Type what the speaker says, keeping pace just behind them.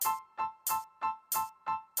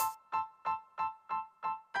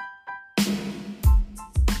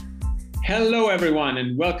Hello, everyone,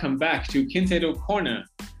 and welcome back to Kinseido Corner.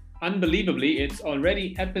 Unbelievably, it's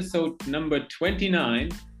already episode number 29,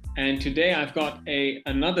 and today I've got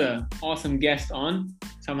another awesome guest on.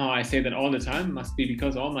 Somehow I say that all the time, must be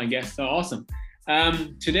because all my guests are awesome.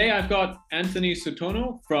 Today I've got Anthony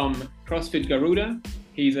Sutono from CrossFit Garuda.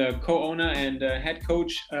 He's a co-owner and head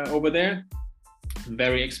coach over there.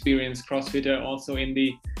 Very experienced CrossFitter also in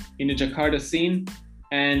the Jakarta scene.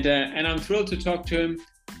 And I'm thrilled to talk to him,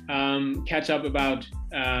 catch up about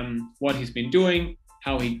what he's been doing,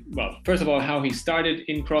 first of all, how he started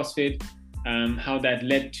in CrossFit, how that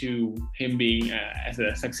led to him being as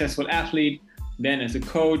a successful athlete, then as a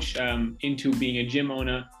coach, into being a gym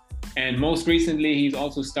owner. And most recently, he's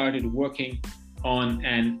also started working on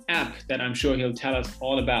an app that I'm sure he'll tell us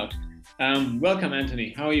all about. Welcome,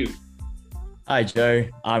 Anthony. How are you? Hi, Joe.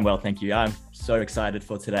 I'm well, thank you. I'm so excited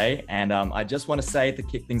for today. And I just want to say to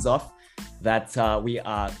kick things off that we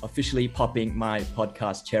are officially popping my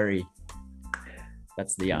podcast cherry.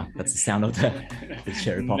 That's the sound of the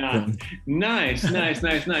cherry pop. Nice.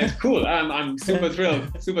 Cool. I'm super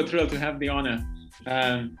thrilled to have the honor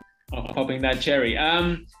of popping that cherry.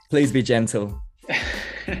 Please be gentle.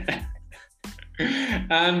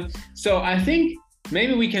 So I think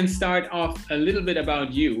maybe we can start off a little bit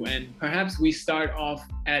about you, and perhaps we start off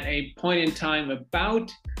at a point in time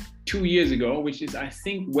about 2 years ago, which is I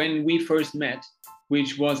think when we first met,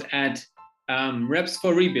 which was at Reps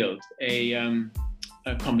for Rebuild, a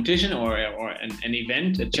competition or an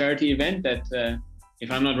event, a charity event that,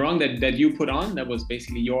 if I'm not wrong, that you put on. That was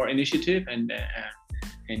basically your initiative and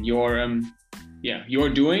your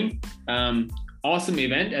doing. Awesome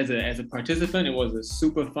event as a participant. It was a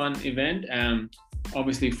super fun event.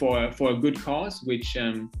 Obviously for a good cause, which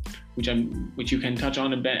you can touch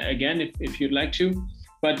on again if you'd like to.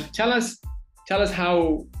 But tell us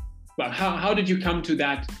how did you come to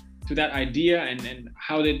that idea, and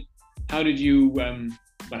how did you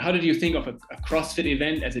think of a CrossFit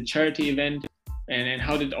event as a charity event, and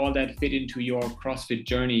how did all that fit into your CrossFit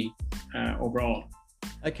journey overall?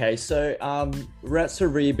 Okay, so Reps for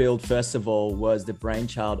Rebuild, first of all, was the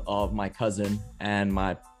brainchild of my cousin and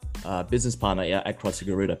my business partner at CrossFit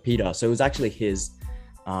Garuda, Peter. So it was actually his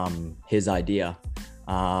idea.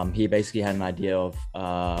 He basically had an idea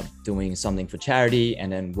of doing something for charity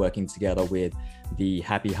and then working together with the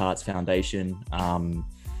Happy Hearts Foundation.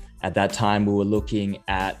 At that time, we were looking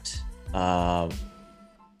at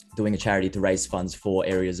doing a charity to raise funds for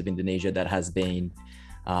areas of Indonesia that has been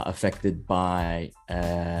affected by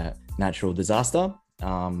natural disaster.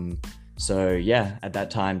 So yeah, at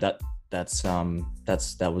that time, that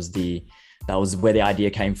was where the idea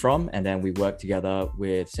came from. And then we worked together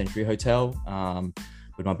with Century Hotel,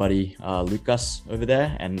 with my buddy Lucas over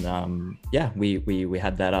there, and we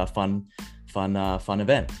had that fun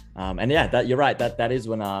event. And yeah, that you're right. That is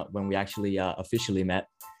when we actually officially met.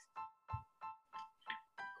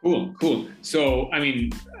 Cool. So, I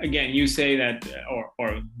mean, again, you say that,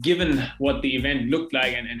 or given what the event looked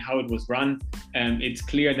like and how it was run, it's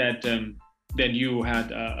clear that you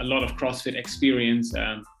had a lot of CrossFit experience,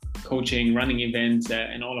 coaching, running events,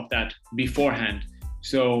 and all of that beforehand.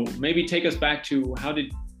 So maybe take us back to how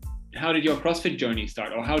did your CrossFit journey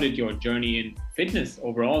start, or how did your journey in fitness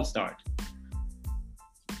overall start?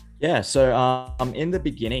 Yeah, so in the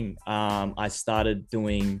beginning, I started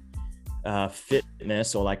doing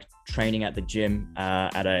fitness, or like training at the gym,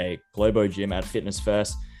 at a Globo gym at Fitness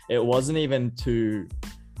First. It wasn't even to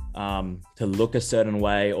look a certain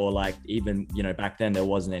way, or like even, back then there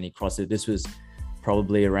wasn't any CrossFit. This was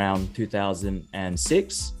probably around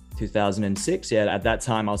 2006. Yeah, at that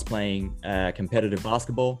time I was playing competitive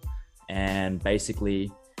basketball, and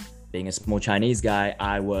basically being a small Chinese guy,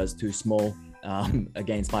 I was too small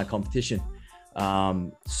against my competition.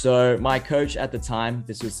 So my coach at the time,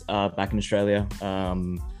 this was back in Australia,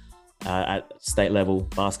 at state level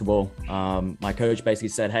basketball, my coach basically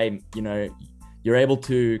said, hey, you're able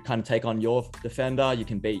to kind of take on your defender, you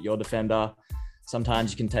can beat your defender.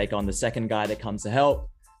 Sometimes you can take on the second guy that comes to help,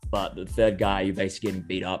 but the third guy, you're basically getting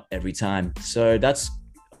beat up every time. So that's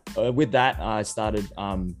with that, I started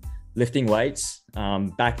lifting weights.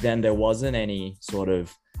 Back then there wasn't any sort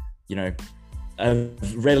of,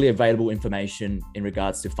 readily available information in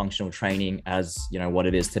regards to functional training as, what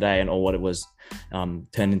it is today, or what it was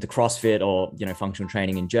turned into CrossFit, or, functional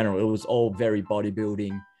training in general. It was all very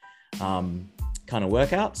bodybuilding kind of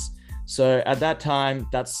workouts. So at that time,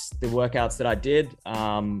 that's the workouts that I did.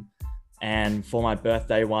 And for my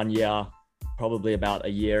birthday one year, probably about a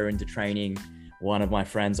year into training, one of my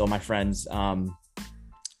friends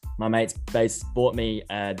my mates bought me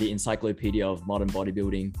the Encyclopedia of Modern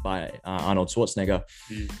Bodybuilding by Arnold Schwarzenegger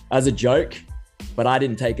as a joke, but I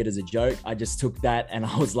didn't take it as a joke. I just took that and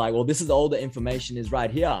I was like, well, this is all the information is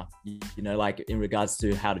right here, you know, like in regards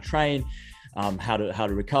to how to train, how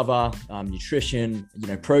to recover, nutrition, you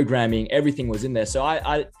know, programming, everything was in there. So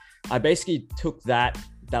I basically took that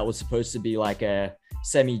was supposed to be like a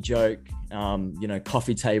semi-joke, you know,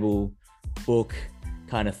 coffee table book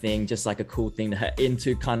kind of thing, just like a cool thing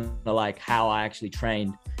into kind of like how I actually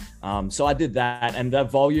trained. So I did that, and the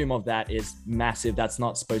volume of that is massive. That's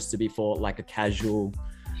not supposed to be for like a casual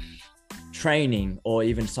training or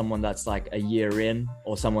even someone that's like a year in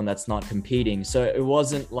or someone that's not competing. So it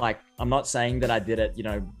wasn't like, I'm not saying that I did it, you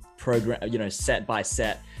know, set by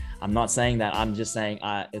set. I'm not saying that. I'm just saying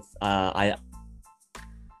I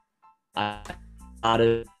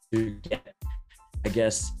started to get, I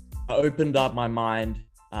guess, I opened up my mind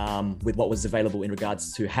with what was available in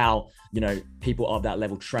regards to how, you know, people of that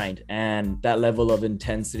level trained, and that level of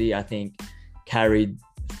intensity, I think, carried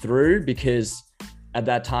through, because at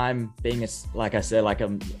that time, being like I said, like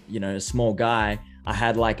a small guy, I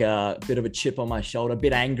had like a bit of a chip on my shoulder, a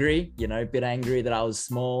bit angry that I was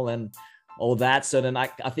small and all that. So then I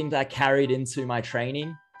think that carried into my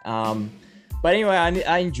training. But anyway,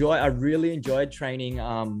 I really enjoyed training,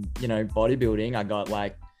 you know, bodybuilding. I got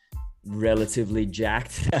like relatively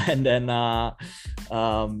jacked and then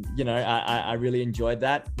you know, I really enjoyed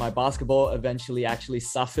that. My basketball eventually actually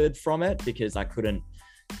suffered from it because I couldn't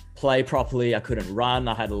play properly, I couldn't run,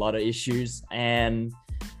 I had a lot of issues. And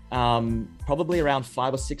probably around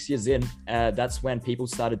 5 or 6 years in, that's when people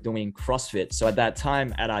started doing CrossFit. So at that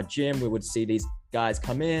time at our gym, we would see these guys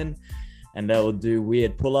come in and they would do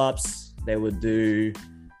weird pull-ups, they would do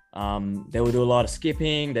a lot of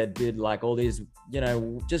skipping, they did like all these, you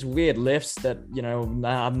know, just weird lifts that, you know,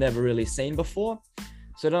 I've never really seen before.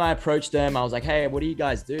 So then I approached them. I was like, hey, what do you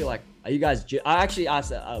guys do? Like, are you guys, I actually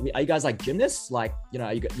asked, are you guys like gymnasts? Like, you know,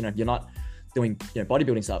 you're not doing, you know,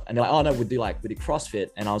 bodybuilding stuff. And they're like, oh no, we do CrossFit.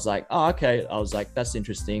 And I was like, oh, okay. I was like, that's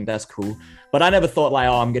interesting. That's cool. But I never thought like,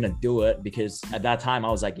 oh, I'm going to do it, because at that time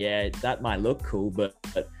I was like, yeah, that might look cool, but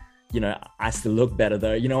you know, I still look better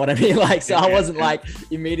though. You know what I mean? Like, so I wasn't like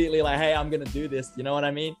immediately like, hey, I'm going to do this. You know what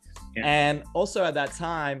I mean? Yeah. And also at that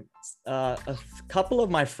time, a couple of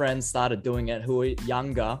my friends started doing it who were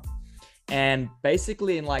younger. And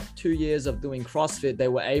basically in like 2 years of doing CrossFit, they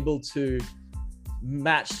were able to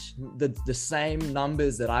match the same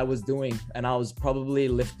numbers that I was doing. And I was probably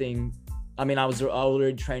lifting, I mean, I was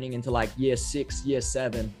already training into like year 6, year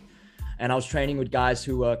 7. And I was training with guys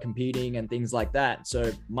who were competing and things like that.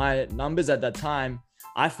 So my numbers at that time,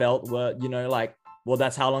 I felt were, you know, like, well,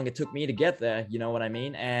 that's how long it took me to get there. You know what I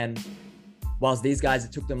mean? And whilst these guys,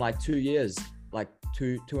 it took them like 2 years, like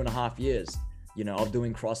two and a half years, you know, of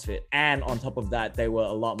doing CrossFit. And on top of that, they were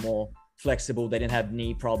a lot more flexible. They didn't have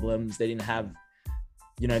knee problems. They didn't have,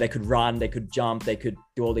 you know, they could run, they could jump, they could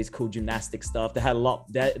do all these cool gymnastic stuff. They had a lot,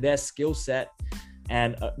 their skill set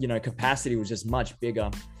and, you know, capacity was just much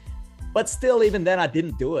bigger. But still, even then, I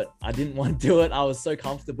didn't do it. I didn't want to do it. I was so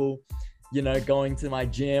comfortable, you know, going to my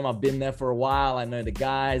gym. I've been there for a while. I know the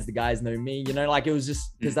guys know me, you know, like it was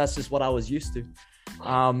just because that's just what I was used to.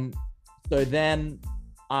 So then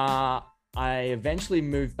I eventually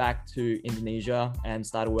moved back to Indonesia and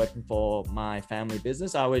started working for my family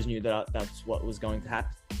business. I always knew that that's what was going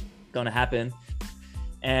to happen.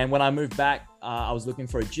 And when I moved back, I was looking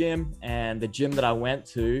for a gym, and the gym that I went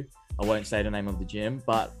to, I won't say the name of the gym,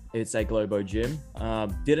 but it's a Globo gym,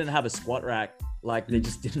 didn't have a squat rack. Like they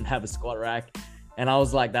just didn't have a squat rack. And I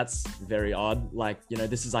was like, that's very odd. Like, you know,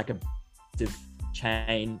 this is like a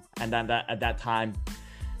chain. And then at that time,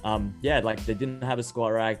 like they didn't have a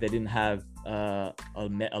squat rack. They didn't have a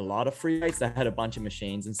lot of free weights. They had a bunch of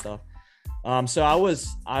machines and stuff. So I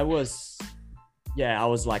was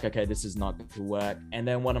like, okay, this is not going to work. And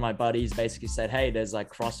then one of my buddies basically said, hey, there's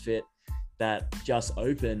like CrossFit that just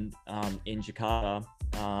opened in Jakarta,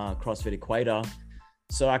 CrossFit Equator.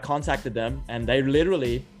 So I contacted them, and they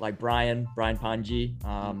literally, like Brian Panji,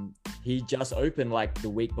 he just opened like the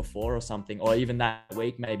week before or something, or even that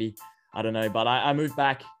week maybe, I don't know. But I moved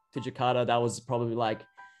back to Jakarta. That was probably like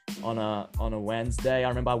on a Wednesday. I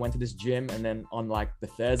remember I went to this gym, and then on like the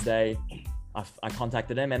Thursday, I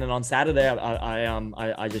contacted him, and then on Saturday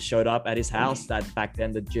I just showed up at his house. That back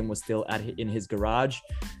then the gym was still in his garage,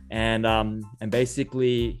 and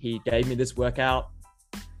basically he gave me this workout.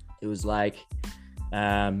 It was like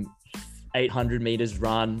 800 meters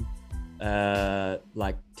run,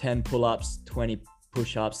 like 10 pull-ups, 20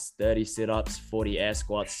 push-ups, 30 sit-ups, 40 air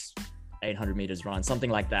squats, 800 meters run, something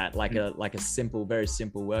like that, like a simple, very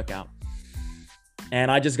simple workout. And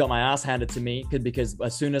I just got my ass handed to me because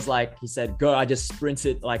as soon as like he said go, I just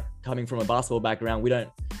sprinted. Like coming from a basketball background, we don't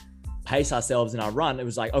pace ourselves in our run. It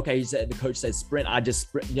was like, okay, the coach said sprint, I just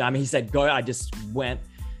sprint. You know, I mean, he said go, I just went,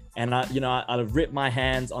 and I ripped my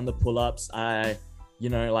hands on the pull-ups. I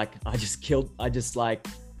just like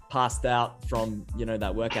passed out from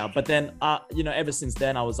that workout. But then ever since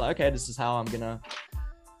then I was like, okay, this is how I'm gonna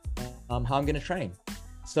train.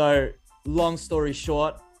 So long story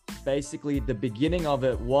short, basically the beginning of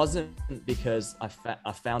it wasn't because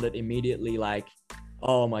I found it immediately like,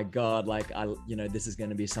 oh my God, like this is going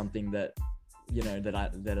to be something that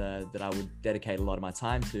that I would dedicate a lot of my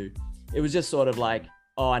time to. It was just sort of like,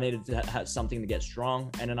 oh, I needed to have something to get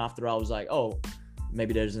strong. And then after I was like, oh,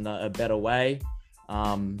 maybe there's a better way.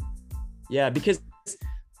 Because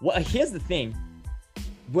here's the thing.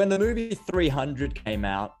 When the movie 300 came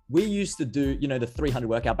out, we used to do, the 300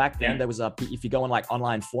 workout back then. There was if you go on like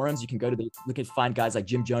online forums, you can go to find guys like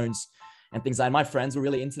Jim Jones and things like that. My friends were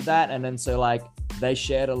really into that. And then so like they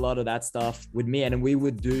shared a lot of that stuff with me, and then we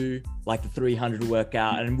would do like the 300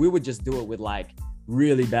 workout, and we would just do it with like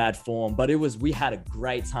really bad form. But we had a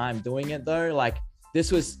great time doing it though. Like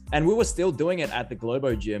and we were still doing it at the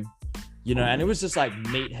Globo gym. And it was just like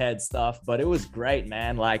meathead stuff, but it was great,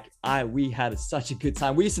 man. Like we had such a good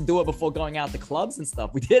time. We used to do it before going out to clubs and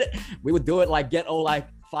stuff. We would do it like get all like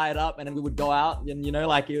fired up, and then we would go out, and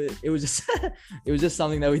like it was just it was just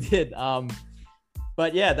something that we did.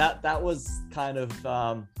 But yeah, that was kind of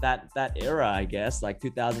that era, I guess, like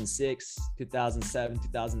 2006, 2007,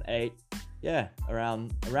 2008. Yeah,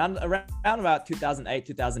 around about 2008,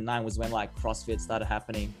 2009 was when like CrossFit started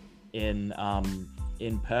happening in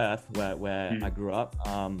Perth, where I grew up.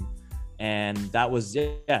 And that was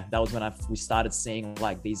when we started seeing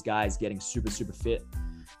like these guys getting super fit,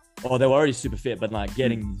 or they were already super fit, but like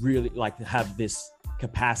getting really like to have this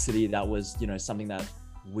capacity that was something that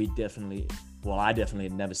I definitely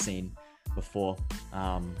had never seen before.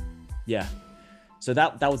 So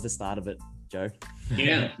that was the start of it, Joe.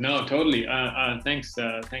 Yeah, no, totally. Thanks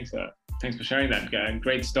for sharing that.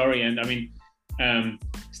 Great story. And I mean,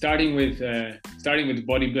 starting with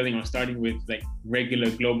bodybuilding, or starting with like regular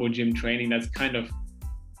Globo gym training, that's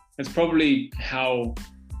probably how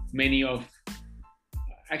many of,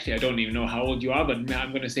 actually I don't even know how old you are, but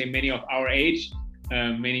I'm going to say many of our age,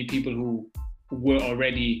 many people who were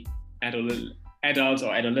already adults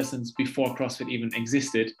or adolescents before CrossFit even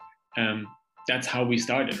existed, that's how we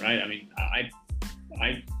started, right? I mean, I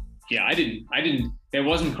didn't there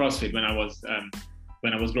wasn't CrossFit when I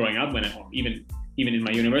was growing up, even in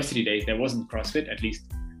my university days, there wasn't CrossFit, at least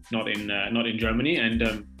not in Germany, and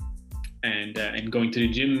going to the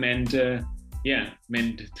gym meant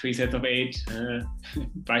 3 sets of 8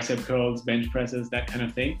 bicep curls, bench presses, that kind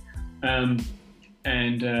of thing, and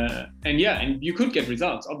you could get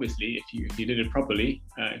results, obviously, if you did it properly.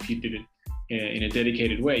 If you did it in a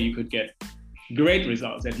dedicated way, you could get great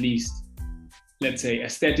results, at least, let's say,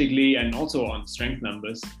 aesthetically, and also on strength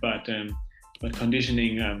numbers, but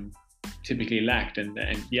conditioning typically lacked, and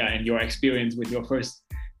your experience with your first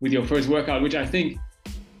workout, which I think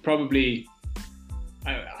probably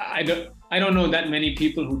I don't know that many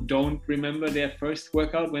people who don't remember their first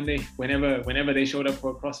workout whenever they showed up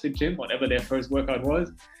for a CrossFit gym, whatever their first workout was.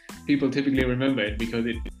 People typically remember it because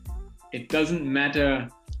it doesn't matter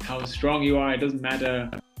how strong you are, it doesn't matter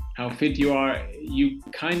how fit you are, you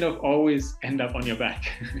kind of always end up on your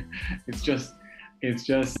back. It's just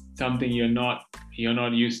something you're not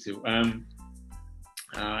used to, and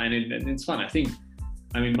it's fun.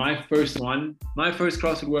 I mean, my first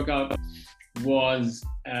CrossFit workout was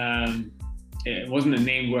it wasn't a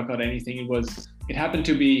named workout or anything. It happened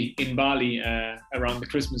to be in Bali around the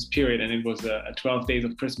Christmas period, and it was a 12 days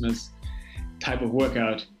of Christmas type of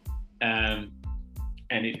workout. And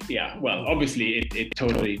obviously it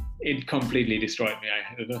completely destroyed me.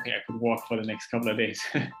 I don't think I could walk for the next couple of days.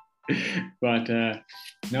 But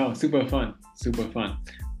no, super fun.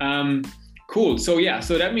 Cool. So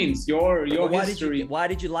that means your history. Why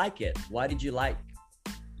did you like it?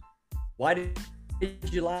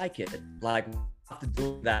 Like, after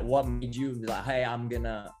doing that, what made you like, hey, I'm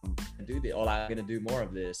gonna do this, or I'm gonna do more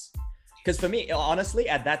of this? Because for me, honestly,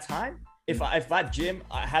 at that time, if that gym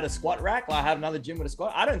I had a squat rack, or I had another gym with a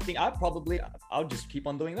squat, I don't think I'll just keep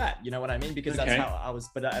on doing that. You know what I mean? Because that's how I was,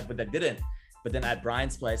 but I didn't. But then at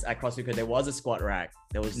Brian's place at CrossFit, there was a squat rack.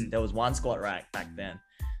 There was one squat rack back then.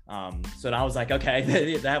 So then I was like, okay,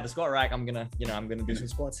 they have a squat rack. I'm gonna do some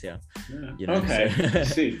squats here. Yeah. Okay. So,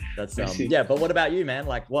 see. That's yeah. But what about you, man?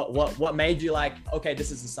 Like, what made you like, okay,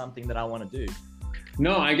 this is something that I want to do?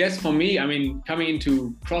 No, I guess for me, I mean, coming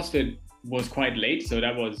into CrossFit was quite late. So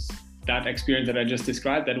that was that experience that I just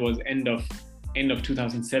described, that was end of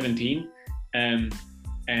 2017, and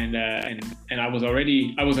I was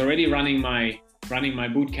already running my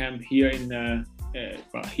boot camp here in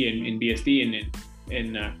BSD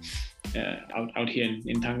and out here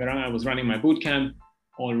in Tangerang. I was running my boot camp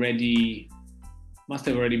already. Must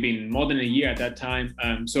have already been more than a year at that time.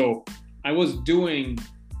 So I was doing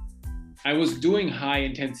high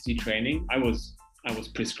intensity training. I was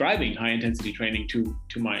prescribing high intensity training to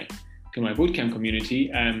my bootcamp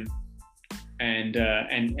community. And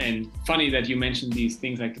funny that you mentioned these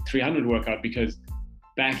things like the 300 workout, because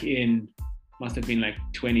back in, must have been like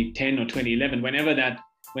 2010 or 2011, whenever that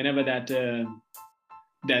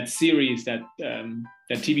series, that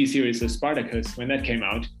TV series, the Spartacus, when that came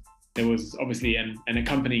out, there was obviously an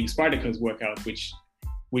accompanying Spartacus workout, which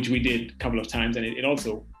we did a couple of times, and it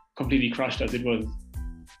also completely crushed us. It was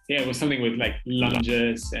something with like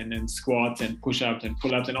lunges and then squats and push-ups and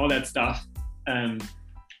pull-ups and all that stuff,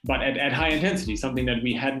 but at high intensity, something that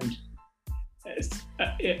we hadn't,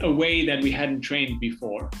 a way that we hadn't trained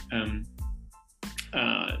before.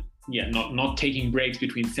 Not taking breaks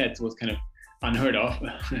between sets was kind of unheard of,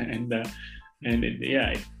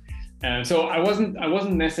 so I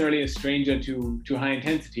wasn't necessarily a stranger to high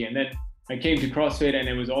intensity, and then I came to CrossFit, and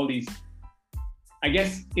there was all these, I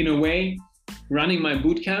guess in a way, running my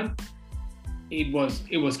boot camp, it was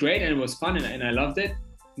great and it was fun and I loved it,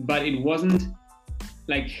 but it wasn't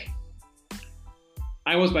like,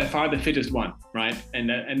 I was by far the fittest one, right? And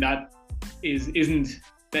that isn't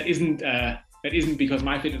because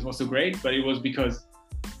my fitness was so great, but it was because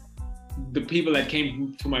the people that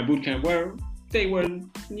came to my boot camp were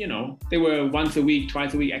once a week,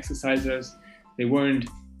 twice a week exercisers. They weren't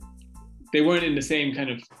in the same kind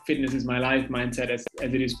of fitness is my life mindset as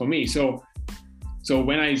it is for me. So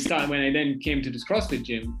when I then came to this CrossFit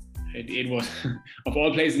gym, it was of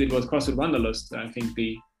all places, it was CrossFit Wanderlust, I think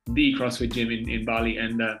the CrossFit gym in Bali,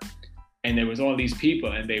 and there was all these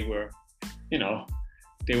people, and they were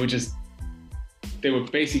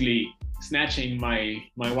basically snatching my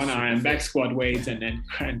 1 RM back squat weights and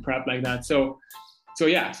crap like that. So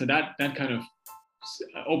that kind of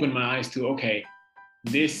opened my eyes to, okay,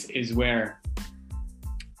 this is where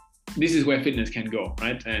fitness can go,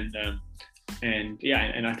 right? And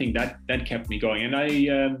I think that kept me going.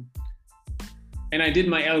 And I did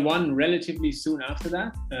my L1 relatively soon after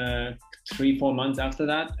that, 3-4 months after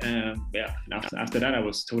that. After that I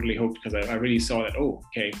was totally hooked, because I really saw that, oh,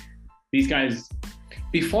 okay, these guys,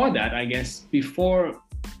 before that, I guess, before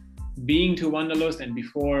being to Wanderlust and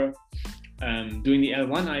before doing the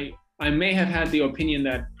L1, I may have had the opinion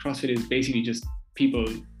that CrossFit is basically just people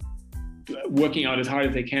working out as hard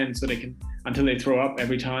as they can, so they can, until they throw up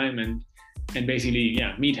every time, and basically,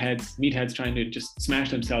 meatheads trying to just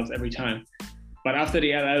smash themselves every time. But after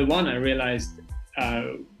the L1, I realized,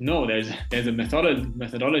 no, there's a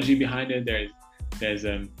methodology behind it. There's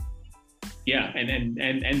and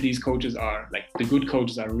these coaches are, like, the good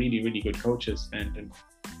coaches are really, really good coaches, and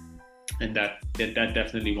that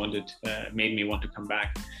definitely made me want to come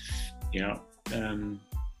back.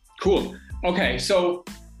 Cool. Okay, so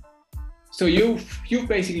you've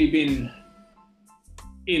basically been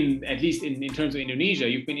in, at least in terms of Indonesia,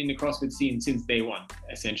 you've been in the CrossFit scene since day one,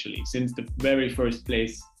 essentially, since the very first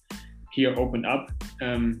place here opened up.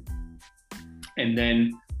 And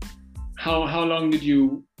then how long did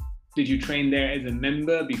you train there as a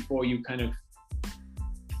member before you kind of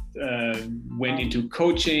went into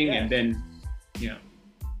coaching? And then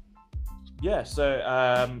so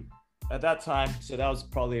at that time, so that was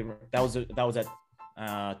at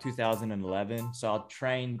 2011. So I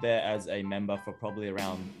trained there as a member for probably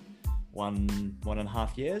around one and a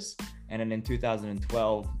half years, and then in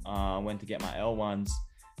 2012 I went to get my L1s,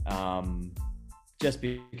 just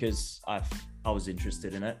because I was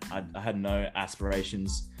interested in it. I had no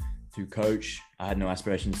aspirations to coach. I had no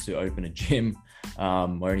aspirations to open a gym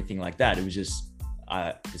or anything like that. It was just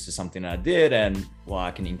this is something I did, and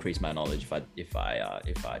I can increase my knowledge if I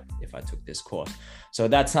took this course. So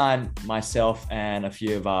at that time, myself and a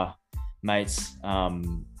few of our mates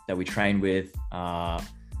that we trained with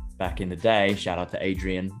back in the day, shout out to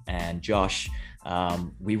Adrian and Josh,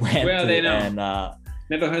 we went. Where are they now?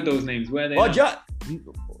 Never heard those names. Where are they now?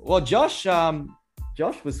 Josh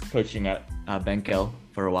was coaching at Benkel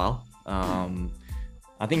for a while. I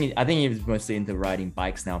think he was mostly into riding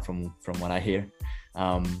bikes now, from what I hear.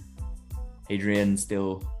 Adrian's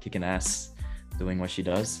still kicking ass, doing what she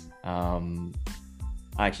does. I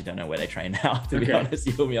actually don't know where they train now, to be honest.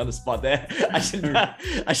 You put me on the spot there. I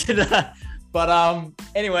should. But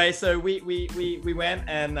anyway, so we went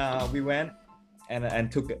and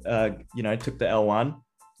took the L1,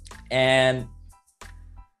 And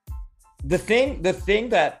the thing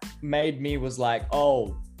that made me was like,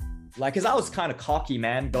 oh, like, cause I was kind of cocky,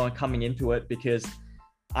 man, coming into it, because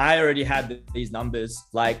I already had these numbers,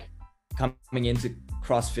 like coming into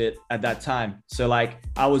CrossFit at that time. So like,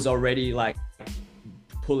 I was already like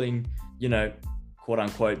pulling, you know, quote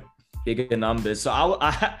unquote, bigger numbers. So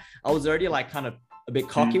I was already like kind of a bit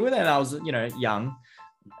cocky with it, and I was, you know, young.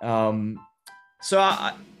 But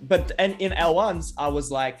in L1s, I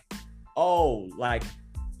was like, oh, like,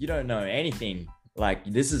 you don't know anything. Like,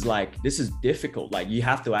 this is difficult. Like, you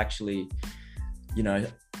have to actually, you know,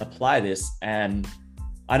 apply this. And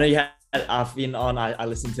I know I've been on, I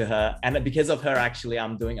listened to her, and because of her, actually,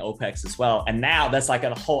 I'm doing OPEX as well. And now that's like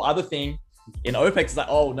a whole other thing in OPEX. It's like,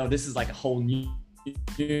 oh no, this is like a whole new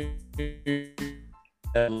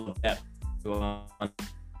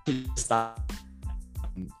start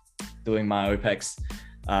doing my OPEX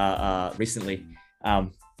recently,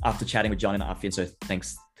 after chatting with John and Afian. So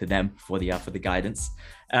thanks to them for the guidance.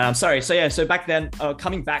 So back then,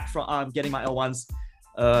 coming back from getting my L1s,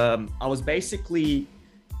 I was basically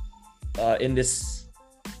in this.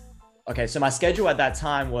 Okay, so my schedule at that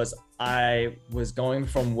time was I was going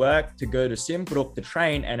from work to go to Simbrook to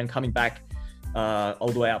train, and then coming back all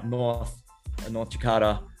the way up north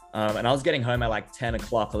Jakarta. And I was getting home at like 10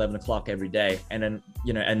 o'clock, 11 o'clock every day. And then,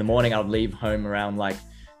 you know, in the morning, I would leave home around like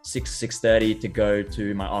 6:30 to go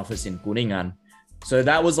to my office in Kuningan. So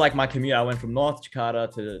that was like my commute. I went from North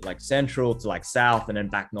Jakarta to like Central to like South, and then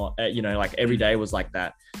back north, you know, like every day was like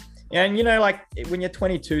that. And, you know, like when you're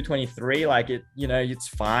 22, 23, like it, you know, it's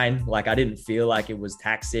fine. Like I didn't feel like it was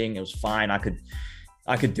taxing. It was fine. I could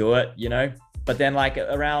do it, you know. But then like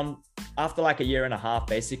around after like a year and a half,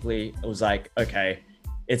 basically, it was like, okay,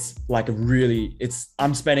 it's like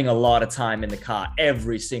I'm spending a lot of time in the car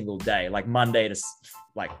every single day, like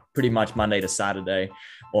pretty much Monday to Saturday,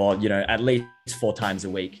 or, you know, at least 4 times a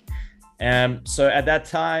week. So at that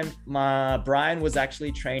time, Brian was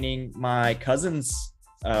actually training my cousin's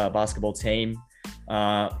basketball team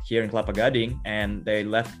here in Kelapa Gading, and they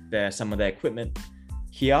left some of their equipment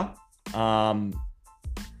here.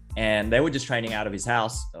 And they were just training out of his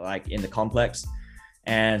house, like in the complex.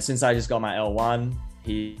 And since I just got my L1,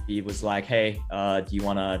 he was like, hey, do you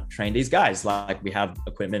want to train these guys? Like, we have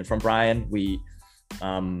equipment from Brian.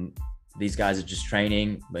 These guys are just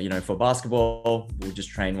training, but, you know, for basketball, we'll just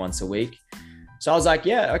train once a week. So I was like,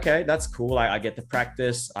 yeah, okay, that's cool. I get to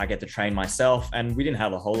practice, I get to train myself. And we didn't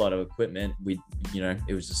have a whole lot of equipment.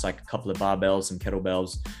 It was just like a couple of barbells, some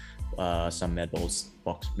kettlebells, some med balls,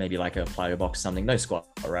 box, maybe like a plyo box, something, no squat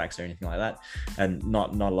racks or anything like that. And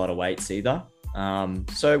not a lot of weights either.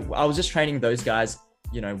 So I was just training those guys,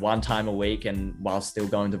 you know, 1 time a week, and while still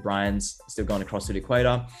going to CrossFit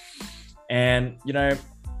Equator. And, you know,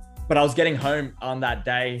 but I was getting home on that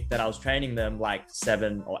day that I was training them like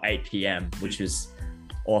 7 or 8 p.m., which is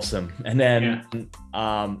awesome. And then,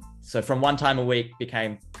 so from 1 time a week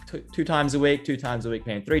became 2 times a week, 2 times a week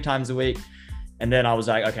became 3 times a week. And then I was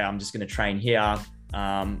like, okay, I'm just going to train here.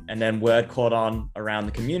 And then word caught on around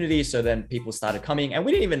the community. So then people started coming, and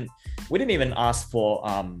we didn't even ask for,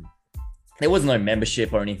 there was no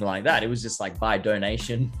membership or anything like that. It was just like by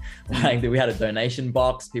donation. Like we had a donation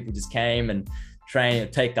box. People just came and train.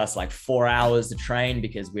 It'd take us like 4 hours to train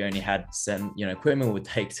because we only had some, you know, equipment. We would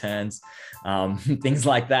take turns, things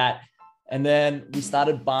like that. And then we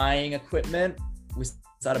started buying equipment.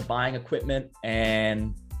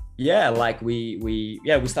 And yeah, like we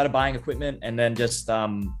started buying equipment, and then just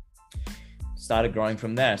started growing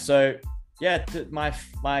from there. So yeah, my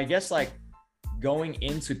guess, like, going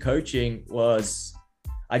into coaching was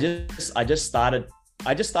I just started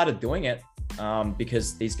doing it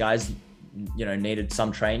because these guys, you know, needed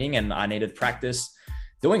some training and I needed practice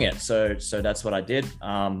doing it. So that's what I did.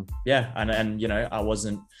 And you know, I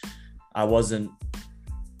wasn't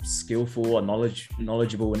skillful or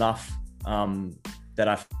knowledgeable enough that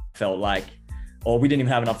I felt like, or we didn't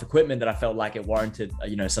even have enough equipment that I felt like it warranted,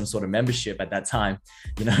 you know, some sort of membership at that time,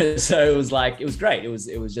 you know. So it was great. It was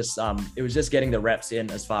just getting the reps in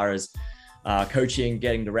as far as coaching,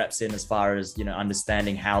 getting the reps in as far as, you know,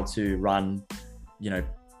 understanding how to run, you know,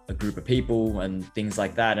 a group of people and things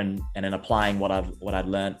like that, and then applying what I'd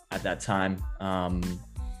learned at that time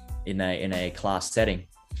in a class setting.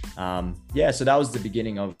 So that was the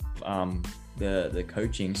beginning of the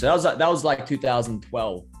coaching. So that was like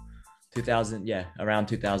 2012. Around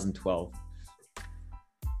 2012.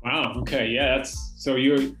 Wow. Okay. Yeah. That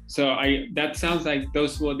sounds like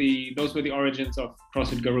those were the origins of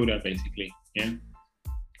CrossFit Garuda, basically. Yeah.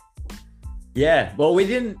 Yeah.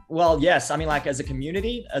 Yes. I mean, like, as a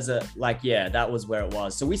community, that was where it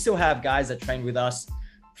was. So we still have guys that train with us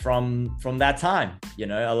from that time. You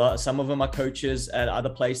know, some of them are coaches at other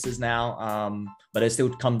places now, but they still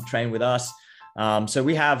come train with us. So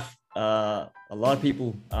we have a lot of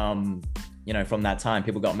people, you know, from that time.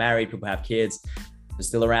 People got married, people have kids, they're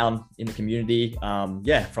still around in the community. From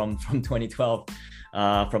 2012.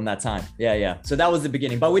 From that time. Yeah. So that was the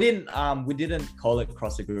beginning, but we didn't call it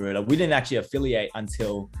CrossFit Garuda. We didn't actually affiliate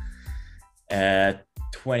until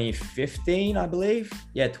 2015, I believe.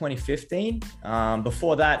 Yeah, 2015.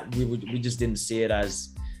 Before that, we just didn't see it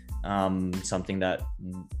as something that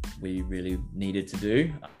we really needed to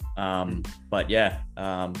do. But yeah,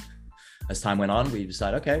 as time went on, we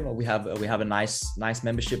decided, okay, well, we have a nice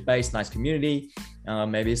membership base, nice community.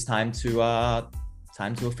 Maybe it's time to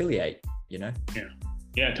affiliate. You know?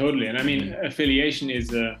 Yeah, totally. And I mean, affiliation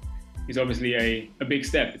is obviously a big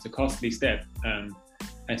step. It's a costly step,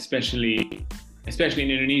 especially in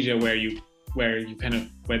Indonesia, where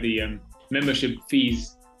the membership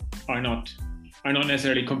fees are not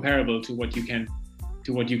necessarily comparable to what you can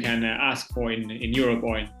ask for in Europe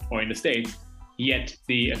or in the States. Yet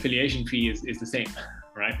the affiliation fee is the same,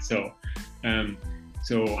 right? So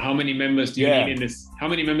how many members do you need in this? How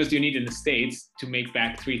many members do you need in the States to make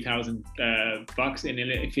back $3,000 in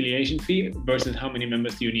an affiliation fee versus how many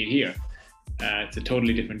members do you need here? It's a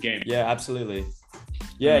totally different game. Yeah, absolutely.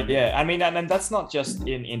 Yeah. I mean, and that's not just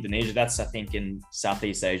in Indonesia. That's, I think, in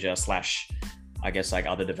Southeast Asia / I guess like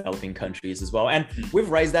other developing countries as well. And we've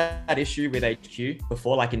raised that issue with HQ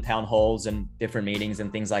before, like in town halls and different meetings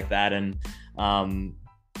and things like that. And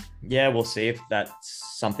we'll see if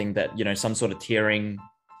that's something that, you know, some sort of tiering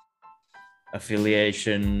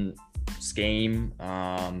affiliation scheme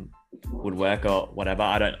would work or whatever.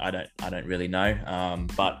 I don't really know.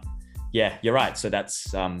 But yeah, you're right. So that's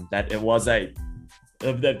that it was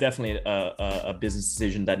definitely a business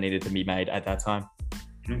decision that needed to be made at that time.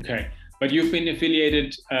 Okay. But you've been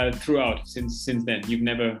affiliated throughout since then. You've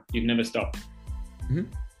never stopped. Mm-hmm.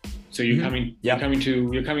 So you're coming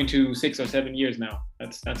to 6 or 7 years now.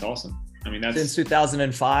 That's awesome. I mean, that's since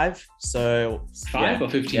 2005. So 5 or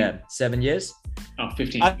 15? Yeah, 7 years. Oh,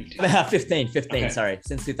 15. 15. Okay. Sorry,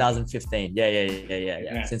 since 2015.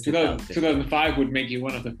 Yeah. Since 2005 would make you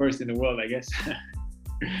one of the first in the world, I guess.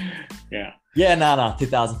 Yeah. Yeah, no,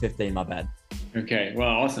 2015. My bad. Okay. Well,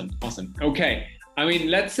 awesome. Okay. I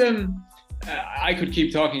mean, let's I could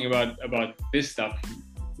keep talking about this stuff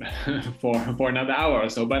for another hour or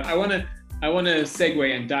so, but I want to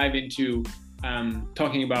segue and dive into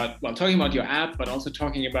talking about your app, but also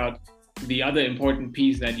talking about the other important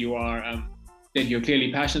piece that you're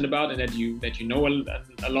clearly passionate about and that you know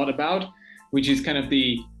a lot about, which is kind of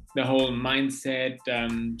the whole mindset,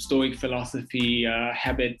 Stoic philosophy,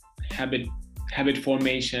 habit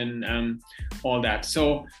formation, all that.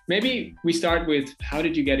 So maybe we start with, how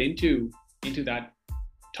did you get into that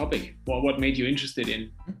topic? What made you interested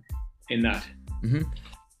in that? Mm-hmm.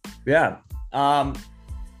 Yeah.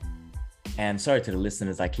 And sorry to the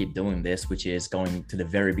listeners, I keep doing this, which is going to the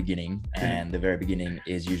very beginning, and the very beginning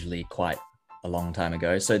is usually quite a long time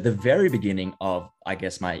ago. So the very beginning of, I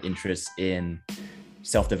guess, my interest in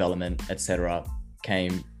self-development, etc.,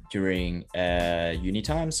 came during uni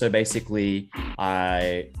time. So basically,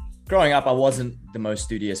 growing up, I wasn't the most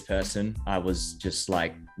studious person. I was just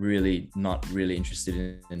like not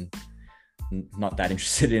that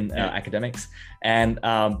interested in academics. And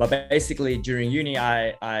but basically during uni,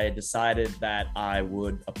 I decided that I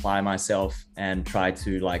would apply myself and try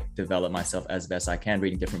to like develop myself as best I can,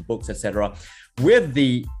 reading different books, etc., with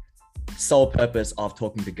the sole purpose of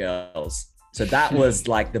talking to girls. So that was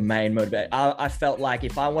like the main motivation. I felt like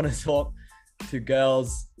if I want to talk to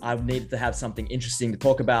girls, I needed to have something interesting to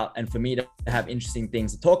talk about. And for me to have interesting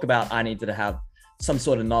things to talk about, I needed to have some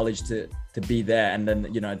sort of knowledge to be there. And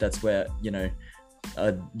then, that's where,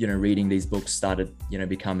 reading these books started,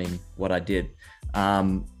 becoming what I did.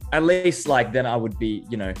 At least like then I would be,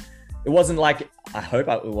 it wasn't like, I hope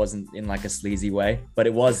it wasn't in like a sleazy way, but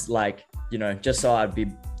it was like, just so I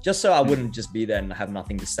wouldn't just be there and have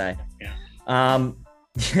nothing to say. Yeah.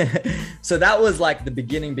 So that was like the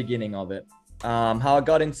beginning of it. How I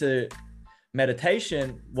got into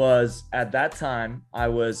meditation was, at that time I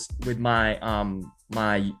was with my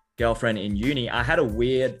my girlfriend in uni. I had a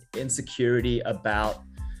weird insecurity about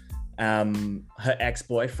her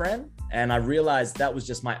ex-boyfriend, and I realized that was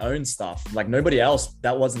just my own stuff. Like nobody else,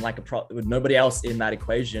 that wasn't like nobody else in that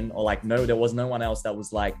equation, or like there was no one else that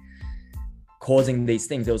was like causing these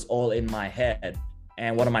things. It was all in my head.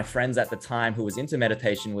 And one of my friends at the time who was into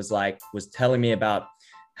meditation was telling me about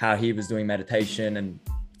how he was doing meditation and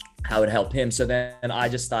how it helped him. So then I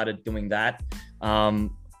just started doing that.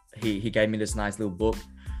 He gave me this nice little book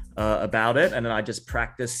about it. And then I just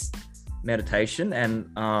practiced meditation, and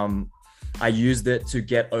I used it to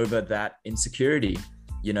get over that insecurity,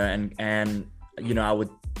 you know, and you know,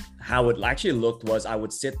 how it actually looked was I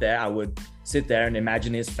would sit there and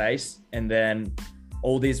imagine his face, and then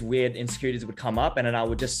all these weird insecurities would come up, and then I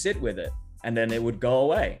would just sit with it, and then it would go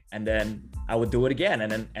away, and then I would do it again,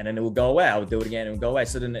 and then it would go away. I would do it again, and it would go away.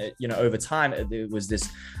 So then, you know, over time, it was this,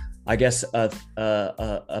 I guess,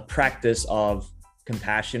 a practice of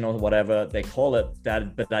compassion or whatever they call it,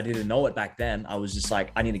 but I didn't know it back then. I was just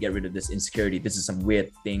like, I need to get rid of this insecurity. This is some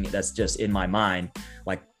weird thing that's just in my mind.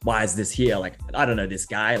 Like, why is this here? Like, I don't know this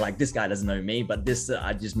guy. Like, this guy doesn't know me, but this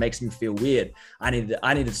just makes me feel weird. I need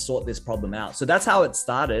to sort this problem out. So that's how it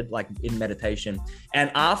started, like in meditation.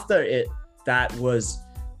 And after that was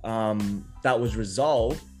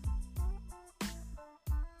resolved.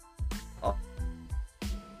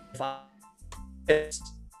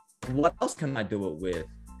 What else can I do it with?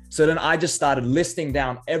 So then I just started listing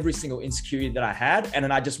down every single insecurity that I had. And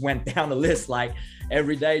then I just went down the list, like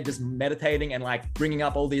every day, just meditating and like bringing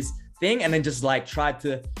up all these things, and then just like tried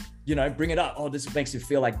to, you know, bring it up. Oh, this makes me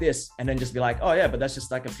feel like this. And then just be like, oh yeah, but that's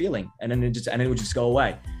just like a feeling. And then it would just go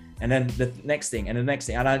away. And then the next thing and the next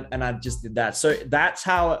thing. And I just did that. So that's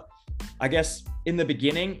how, I guess in the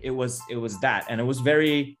beginning, it was that. And it was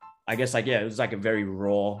very, I guess, like, yeah, it was like a very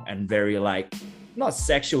raw and very like, not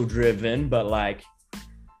sexual driven, but like,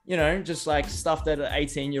 you know, just like stuff that an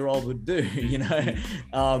 18-year-old would do, you know,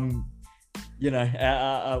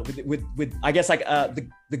 with I guess like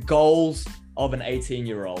the goals of an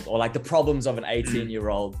 18-year-old, or like the problems of an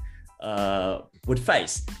 18-year-old would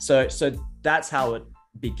face. So that's how it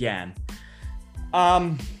began.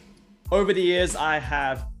 Over the years, I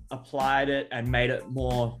have applied it and made it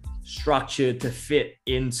more structured to fit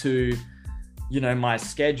into, you know, my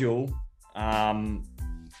schedule.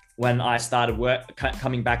 When I started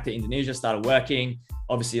coming back to Indonesia, started working,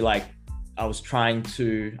 obviously, like I was just trying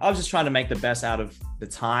to make the best out of the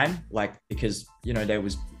time, like, because, you know, there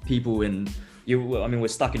was people we're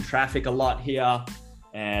stuck in traffic a lot here,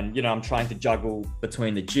 and, you know, I'm trying to juggle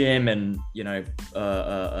between the gym and, you know,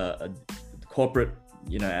 corporate,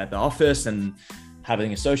 you know, at the office, and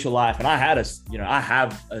having a social life. And I have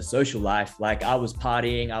a social life. Like, I was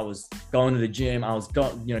partying, I was going to the gym, I was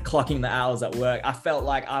clocking the hours at work. I felt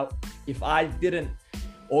like if I didn't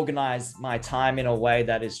organize my time in a way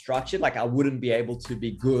that is structured, like I wouldn't be able to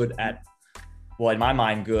be good at, well, in my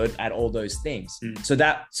mind, good at all those things. So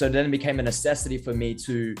then it became a necessity for me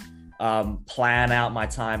to plan out my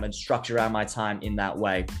time and structure out my time in that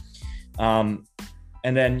way. And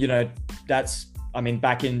then, you know,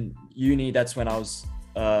 back in uni, that's when I was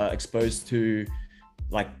exposed to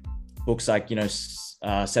like books like, you know,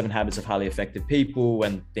 7 Habits of Highly Effective People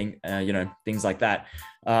and things like that.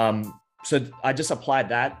 So I just applied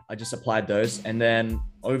those. And then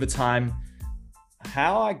over time,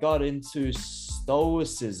 how I got into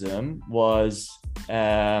Stoicism was,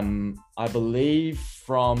 I believe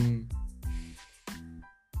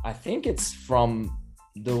I think it's from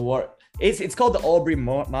it's called the Aubrey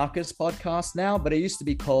Marcus podcast now, but it used to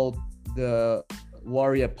be called the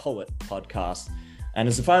Warrior Poet podcast. And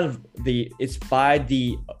it's by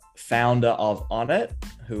the founder of Onnit,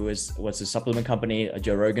 what's a supplement company.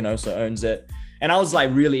 Joe Rogan also owns it. And I was like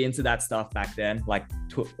really into that stuff back then, like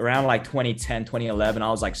around like 2010, 2011, I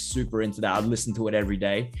was like super into that. I'd listen to it every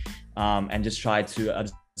day, and just try to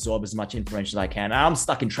absorb as much information as I can. And I'm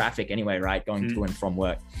stuck in traffic anyway, right? Going to and from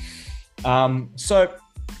work.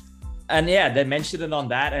 And yeah, they mentioned it on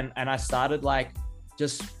that. And I started like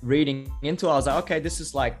just reading into it. I was like, okay, this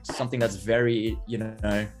is like something that's very, you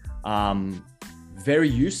know, very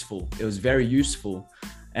useful. It was very useful.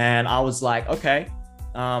 And I was like, okay.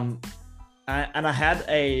 And I had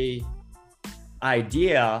a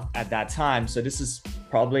idea at that time. So this is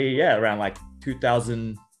probably, around like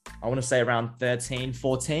 2000, I want to say around 13,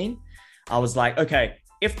 14. I was like, okay,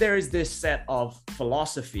 if there is this set of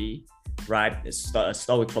philosophy, right? It's a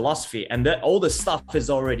Stoic philosophy, and all the stuff is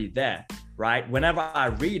already there, right? Whenever I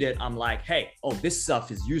read it, I'm like, hey, this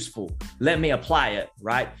stuff is useful. Let me apply it,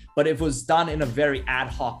 right? But it was done in a very ad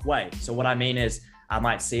hoc way. So what I mean is, I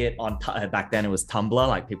might see it on, back then it was Tumblr,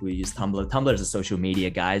 like people who use Tumblr. Tumblr is a social media,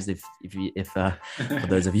 guys, if for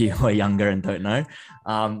those of you who are younger and don't know.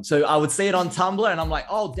 So I would see it on Tumblr and I'm like,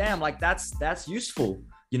 oh, damn, like that's useful.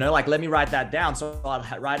 You know, like, let me write that down. So I'll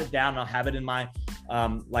write it down and I'll have it in my,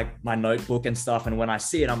 like my notebook and stuff. And when I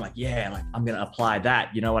see it, I'm like, yeah, like I'm going to apply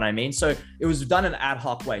that. You know what I mean? So it was done in an ad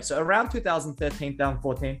hoc way. So around 2013,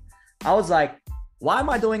 2014, I was like, why am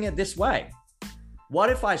I doing it this way? What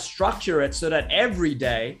if I structure it so that every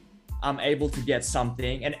day I'm able to get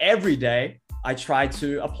something, and every day I tried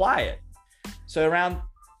to apply it. So around,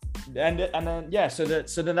 and then yeah, so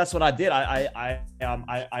then that's what I did. I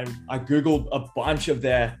Googled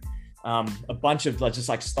a bunch of like just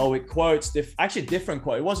like Stoic quotes, actually different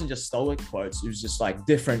quotes. It wasn't just Stoic quotes. It was just like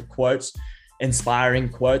different quotes, inspiring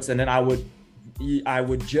quotes. And then I would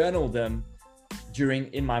journal them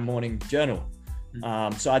in my morning journal.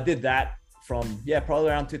 So I did that from, probably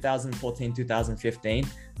around 2014, 2015.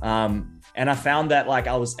 And I found that like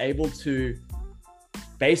I was able to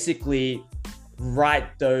basically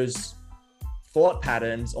write those thought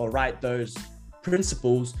patterns or write those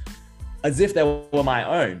principles as if they were my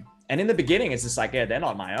own. And in the beginning, it's just like, they're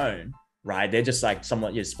not my own, right? They're just like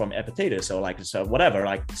someone is from Epictetus or like, so whatever,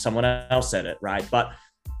 like someone else said it, right? But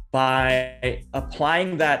by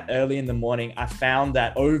applying that early in the morning, I found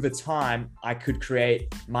that over time, I could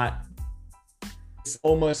create it's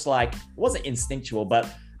almost like, it wasn't instinctual, but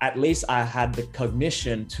at least I had the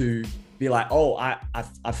cognition to be like, oh, I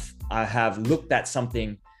have looked at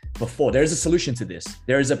something before. There is a solution to this.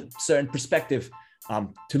 There is a certain perspective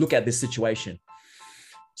to look at this situation.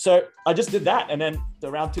 So I just did that. And then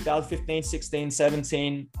around 2015, 16,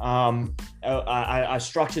 17, I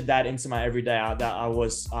structured that into my everyday. I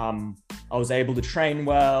was able to train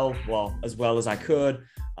well as I could.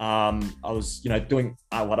 I was, doing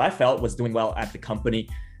what I felt was doing well at the company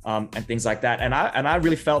and things like that. And I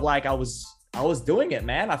really felt like I was doing it,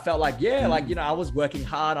 man. I felt like, I was working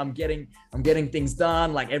hard. I'm getting things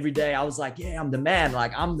done. Like every day I was like, I'm the man.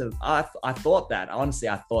 Like I thought that. Honestly,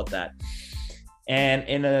 I thought that. And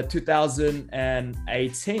in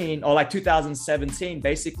 2018 or like 2017,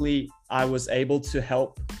 basically I was able to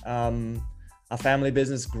help a family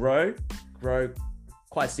business grow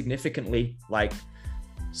quite significantly, like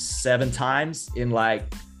 7 times in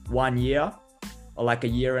like 1 year or like a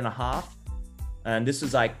year and a half. And this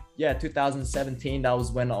was like, 2017, that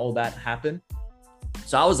was when all that happened.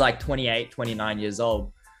 So I was like 28, 29 years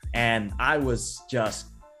old, and I was just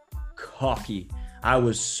cocky. I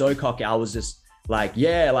was so cocky. I was just like,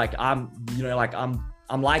 I'm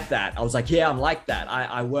like that. I was like, I'm like that.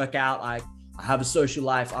 I work out. I have a social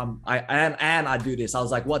life. I do this. I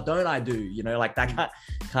was like, what don't I do? Like that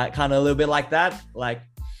kind of a little bit like that. Like,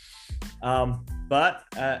 but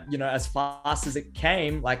as fast as it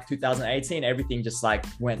came, like 2018, everything just like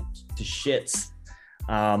went to shits.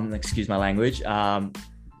 Excuse my language.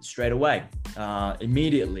 Straight away,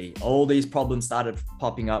 immediately, all these problems started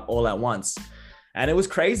popping up all at once, and it was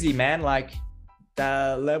crazy, man. Like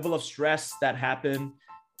the level of stress that happened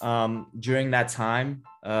during that time.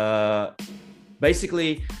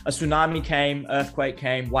 Basically, a tsunami came, earthquake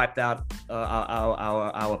came, wiped out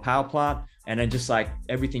our power plant, and then just like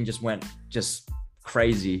everything just went just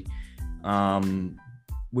crazy.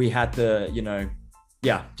 We had to,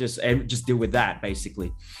 just deal with that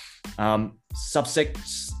basically. Following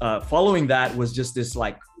that was just this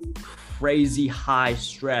like crazy high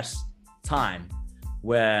stress time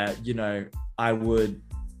where, I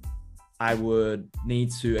would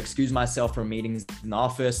need to excuse myself from meetings in the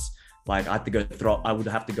office. Like I would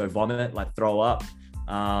have to go vomit, like throw up.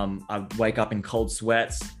 I'd wake up in cold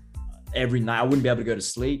sweats every night. I wouldn't be able to go to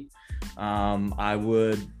sleep. I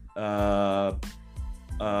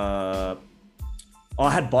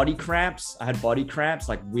had body cramps.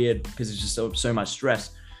 Like weird, because it's just so much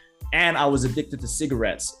stress. And I was addicted to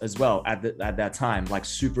cigarettes as well at that time, like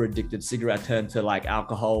super addicted. Cigarette turned to like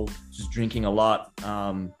alcohol, just drinking a lot.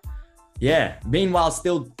 Meanwhile,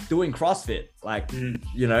 still doing CrossFit. Like,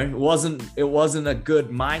 it wasn't a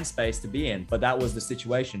good mind space to be in, but that was the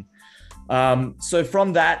situation. So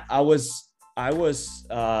from that, I was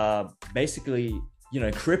basically,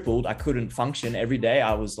 crippled. I couldn't function every day.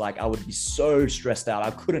 I would be so stressed out.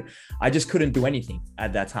 I just couldn't do anything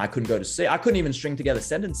at that time. I couldn't go to sleep. I couldn't even string together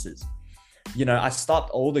sentences. I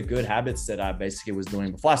stopped all the good habits that I basically was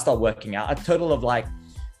doing before I started working out. A total of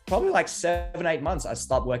probably 7-8 months, I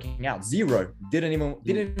stopped working out. Zero. Didn't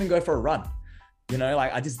even go for a run.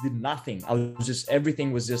 I just did nothing.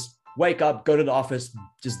 Everything was just wake up, go to the office,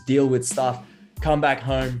 just deal with stuff, come back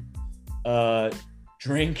home,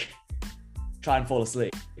 drink, try and fall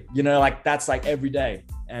asleep. That's like every day.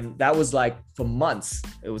 And that was like for months,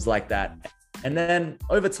 it was like that. And then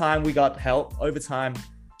over time, we got help. Over time,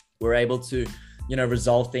 we were able to,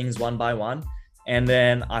 resolve things one by one. And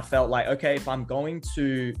then I felt like, okay, if I'm going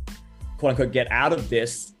to quote unquote get out of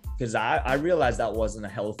this, because I realized that wasn't a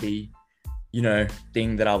healthy,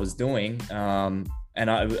 thing that I was doing. And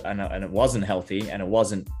it wasn't healthy, and it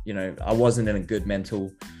wasn't, I wasn't in a good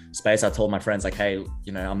mental space. I told my friends like, hey,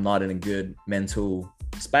 I'm not in a good mental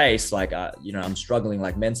space. Like, I'm struggling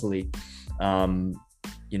like mentally, and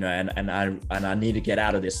I need to get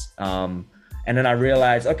out of this. And then I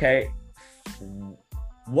realized, okay,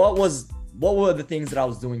 what were the things that I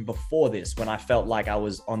was doing before this when I felt like I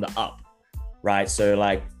was on the up, right? So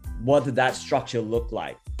like, what did that structure look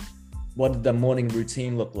like? What did the morning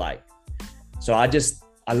routine look like? So I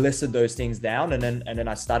listed those things down, and then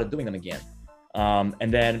I started doing them again.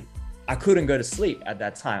 And then I couldn't go to sleep at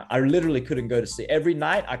that time. I literally couldn't go to sleep. Every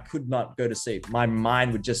night I could not go to sleep. My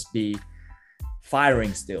mind would just be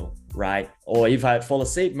firing still, right? Or if I fall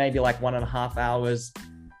asleep, maybe like 1.5 hours,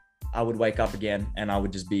 I would wake up again and I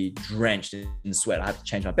would just be drenched in sweat. I had to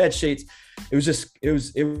change my bed sheets. It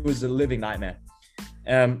was a living nightmare.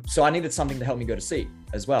 So I needed something to help me go to sleep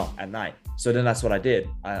as well at night. So then that's what I did.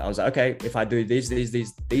 I was like, okay, if I do these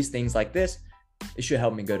things like this, it should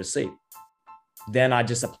help me go to sleep. Then I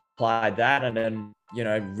just applied that, and then,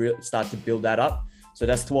 start to build that up. So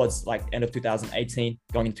that's towards like end of 2018,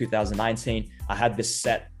 going into 2019. I had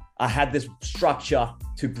this structure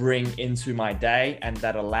to bring into my day, and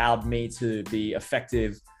that allowed me to be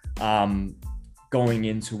effective going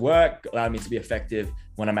into work, allowed me to be effective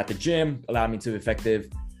when I'm at the gym, allowed me to be effective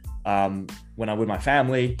when I'm with my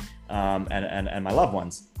family and my loved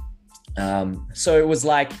ones. So it was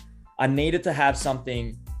like I needed to have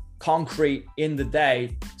something concrete in the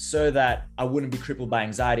day so that I wouldn't be crippled by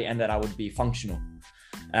anxiety and that I would be functional.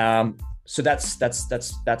 So that's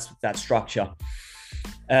that structure.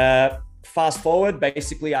 Fast forward,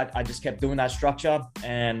 basically, I just kept doing that structure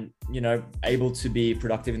and, able to be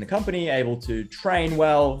productive in the company, able to train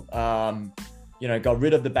well, got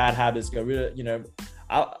rid of the bad habits,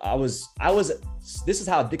 this is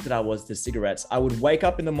how addicted I was to cigarettes. I would wake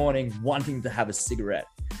up in the morning wanting to have a cigarette.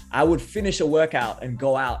 I would finish a workout and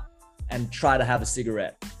go out and try to have a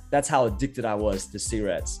cigarette. That's how addicted I was to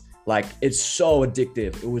cigarettes. Like, it's so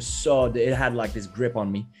addictive. It had like this grip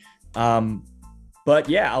on me. But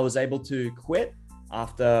yeah, I was able to quit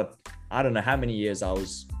after, I don't know how many years I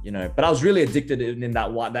was, but I was really addicted in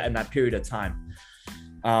that period of time.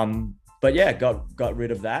 But yeah, got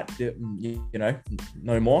rid of that,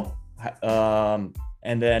 no more.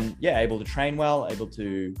 And then, yeah, able to train well, able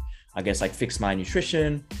to, I guess, like fix my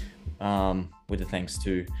nutrition, with the thanks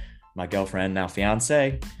to my girlfriend, now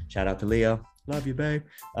fiance. Shout out to Leah. Love you, babe.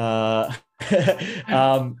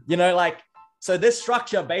 So this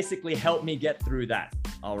structure basically helped me get through that.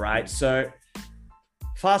 All right. So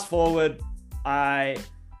fast forward, then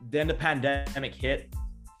the pandemic hit,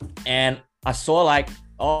 and I saw like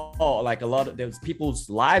there was people's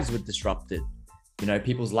lives were disrupted.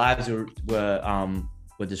 People's lives were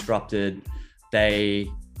disrupted. They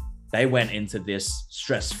went into this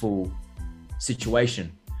stressful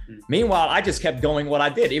situation. Meanwhile, I just kept doing what I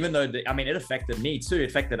did, even though it affected me too, it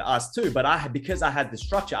affected us too. But because I had the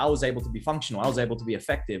structure, I was able to be functional. I was able to be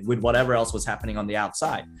effective with whatever else was happening on the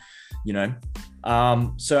outside,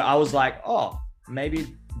 So I was like, oh,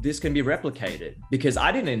 maybe this can be replicated, because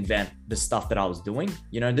I didn't invent the stuff that I was doing.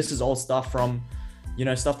 This is all stuff from,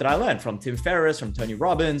 stuff that I learned from Tim Ferriss, from Tony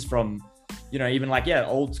Robbins, from, even like,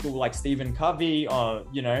 old school, like Stephen Covey, or,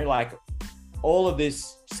 like all of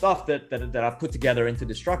this stuff that I put together into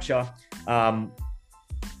the structure.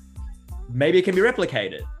 Maybe it can be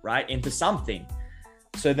replicated, right, into something.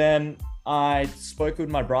 So then I spoke with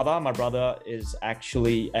my brother. My brother is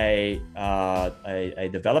actually a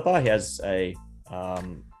developer. He has a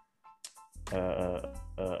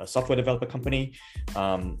software developer company,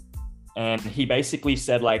 and he basically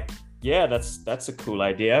said like, yeah, that's a cool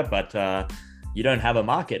idea, but you don't have a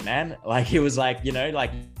market, man. Like, he was like,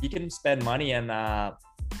 like, you can spend money and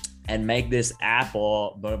make this app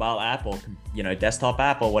or mobile app or desktop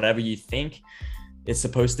app or whatever you think it's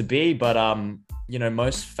supposed to be, but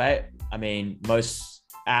most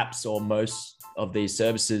apps or most of these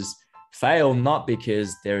services fail not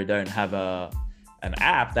because they don't have an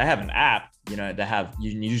app. They have an app, they have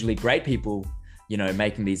usually great people,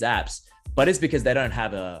 making these apps, but it's because they don't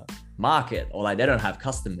have a market, or like they don't have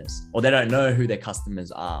customers, or they don't know who their customers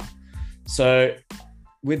are. So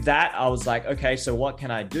with that, I was like, okay, so what can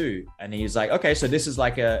I do? And he's like, okay, so this is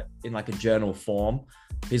like in a journal form.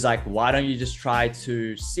 He's like, why don't you just try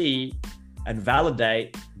to see and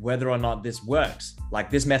validate whether or not this works? Like,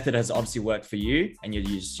 this method has obviously worked for you and you're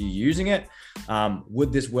using it.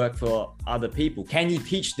 Would this work for other people? Can you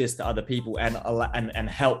teach this to other people and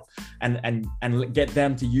help and get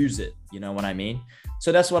them to use it? You know what I mean?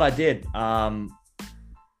 So that's what I did. And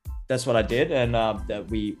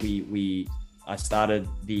I started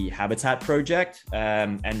the Habitat project,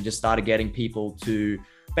 and just started getting people to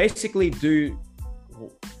basically do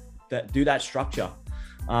that structure.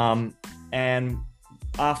 And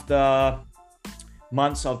after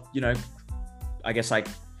months of, I guess like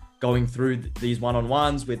going through these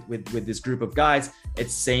one-on-ones with this group of guys, it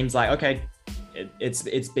seems like, okay,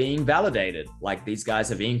 it's being validated. Like these guys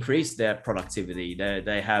have increased their productivity.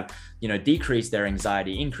 They have, decreased their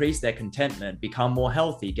anxiety, increased their contentment, become more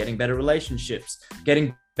healthy, getting better relationships,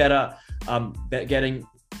 getting better,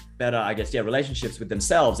 I guess, relationships with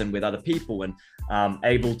themselves and with other people, and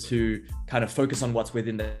able to kind of focus on what's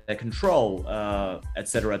within their control, et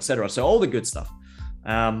cetera, et cetera. So all the good stuff.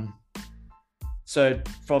 So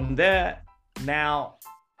from there, now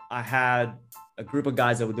I had a group of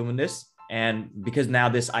guys that were doing this. And because now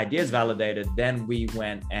this idea is validated, then we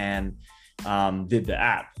went and did the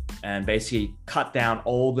app and basically cut down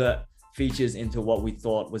all the features into what we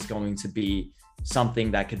thought was going to be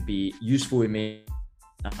something that could be useful in me.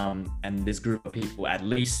 And this group of people at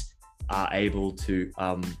least are able to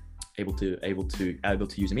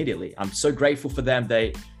use immediately. I'm so grateful for them.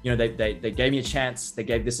 They gave me a chance. They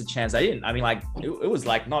gave this a chance. It was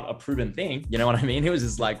like not a proven thing. You know what I mean? It was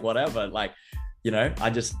just like, whatever, like,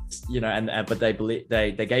 but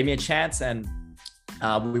they gave me a chance, and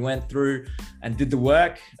we went through and did the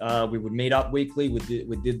work. We would meet up weekly.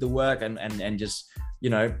 We did the work and just,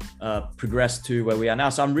 progressed to where we are now.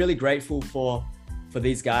 So I'm really grateful for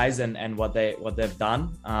these guys and what they've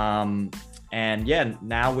done. And yeah,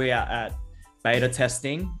 now we are at beta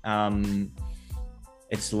testing.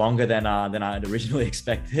 It's longer than I had originally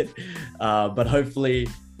expected, but hopefully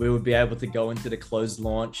we will be able to go into the closed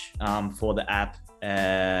launch for the app.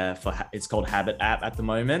 It's called Habit App at the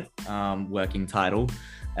moment, working title.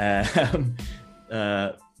 In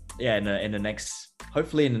the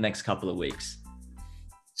next couple of weeks.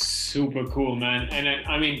 Super cool, man. And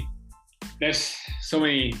I mean, there's so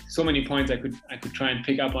many points I could try and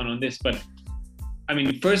pick up on this, but I mean,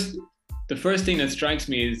 the first thing that strikes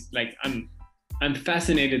me is like I'm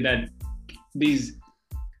fascinated that these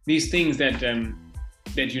things that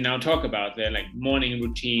you now talk about, they're like morning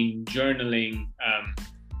routine, journaling,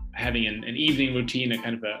 having an evening routine, a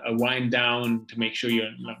kind of a wind down to make sure you're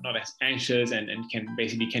not as anxious and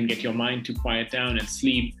can get your mind to quiet down, and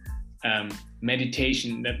sleep,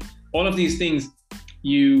 meditation, that all of these things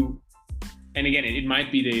and again, it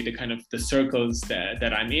might be the kind of the circles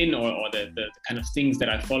that I'm in, or the kind of things that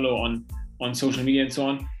I follow on social media and so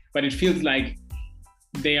on, but it feels like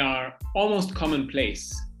they are almost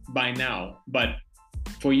commonplace by now. But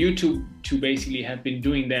for you to basically have been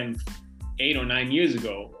doing them 8 or 9 years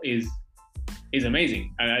ago is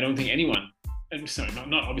amazing. I don't think anyone, sorry,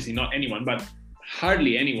 not obviously not anyone, but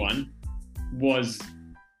hardly anyone was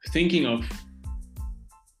thinking of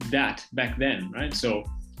that back then, right? So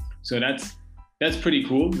that's pretty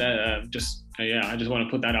cool. That I just want to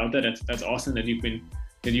put that out there. That's awesome that you've been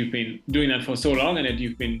doing that for so long, and that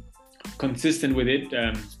you've been consistent with it.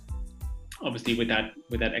 Obviously, with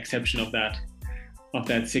that exception of that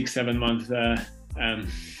 6-7 month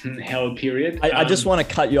hell period. I just want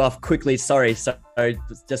to cut you off quickly. Sorry,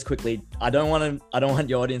 just quickly. I don't want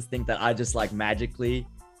your audience to think that I just like magically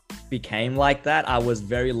became like that. I was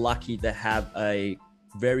very lucky to have a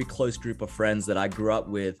very close group of friends that I grew up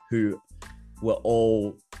with who were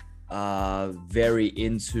all very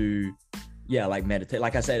into like meditate.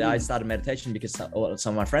 Like I said, I started meditation because some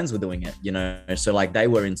of my friends were doing it, so like they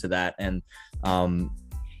were into that, and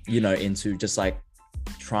into just like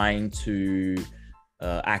trying to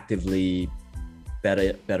actively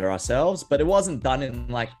better ourselves. But it wasn't done in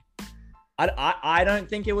like, I don't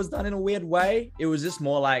think it was done in a weird way. It was just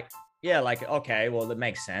more like, okay, well, that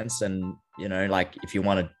makes sense. And like if you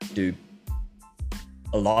want to do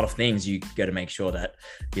a lot of things, you got to make sure that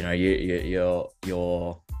you're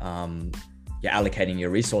allocating your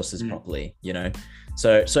resources properly.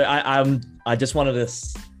 So I just wanted to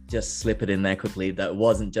just slip it in there quickly. That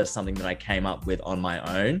wasn't just something that I came up with on my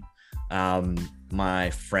own. My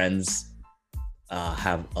friends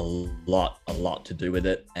have a lot to do with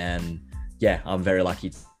it, and I'm very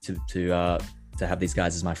lucky to have these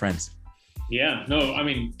guys as my friends. Yeah, no, I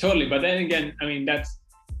mean, totally. But then again, I mean, that's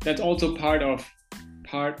also part of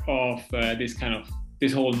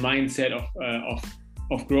this whole mindset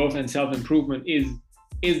of growth and self-improvement is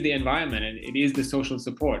the environment, and it is the social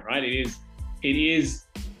support, right? It is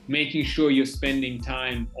making sure you're spending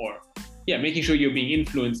time, or making sure you're being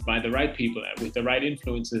influenced by the right people with the right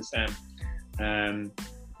influences.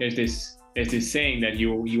 There's this saying that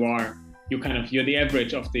you're the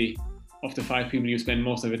average of the 5 people you spend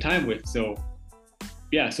most of your time with. So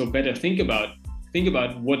better think about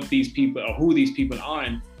what these people, or who these people are,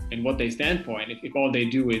 and what they stand for. And if all they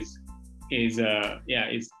do is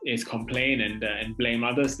complain and blame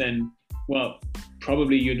others, then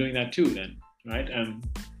probably you're doing that too then, right?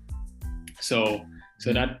 So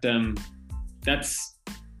that's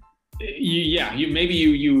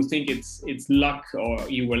you think it's luck, or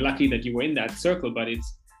you were lucky that you were in that circle, but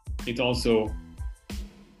it's also,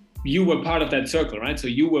 you were part of that circle, right? So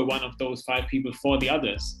you were one of those 5 people for the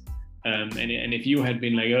others. And if you had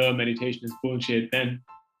been like, oh, meditation is bullshit, then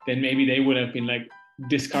maybe they would have been like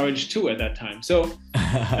discouraged too at that time. So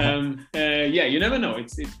you never know.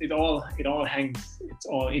 It all hangs. It's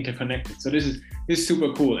all interconnected. So this is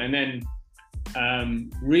super cool. And then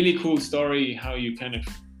really cool story how you kind of,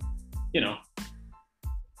 you know,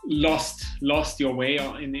 lost your way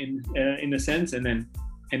in a sense, and then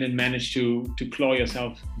manage to claw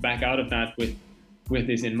yourself back out of that with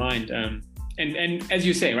this in mind. And as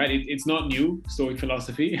you say, right, it's not new, Stoic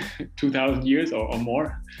philosophy, 2000 years or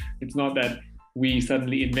more. It's not that we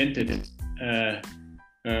suddenly invented it,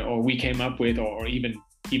 or we came up with, or even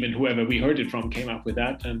whoever we heard it from came up with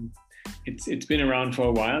that. It's been around for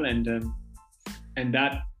a while, and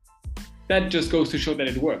that just goes to show that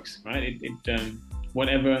it works, right?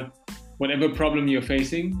 Whatever problem you're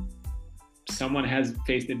facing, someone has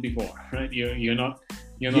faced it before, right? You're not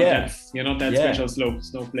that special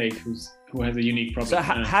snowflake who has a unique problem. So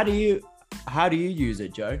how do you use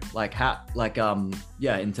it, Joe?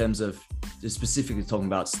 In terms of just specifically talking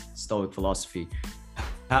about Stoic philosophy,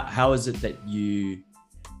 how is it that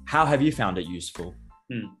how have you found it useful?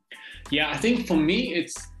 I think for me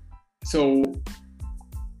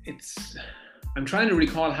I'm trying to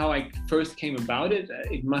recall how I first came about it.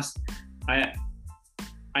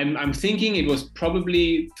 I'm thinking it was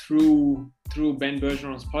probably through Ben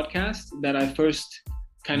Bergeron's podcast that I first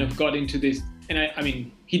kind of got into this. And I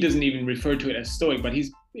mean, he doesn't even refer to it as Stoic, but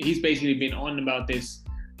he's basically been on about this,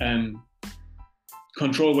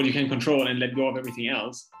 control what you can control and let go of everything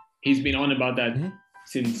else. He's been on about that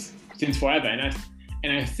since forever.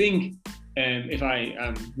 And I think if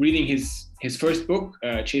I reading his first book,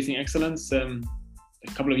 Chasing Excellence, a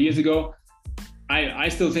couple of years ago, I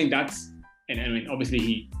still think that's, and I mean,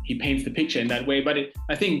 obviously he paints the picture in that way, but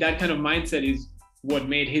I think that kind of mindset is what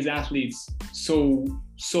made his athletes so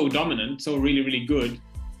dominant, so really, really good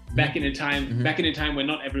back in a time when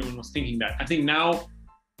not everyone was thinking that. I think now,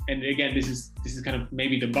 and again, this is kind of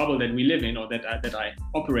maybe the bubble that we live in, or that I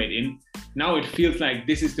operate in. Now it feels like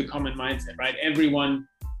this is the common mindset, right?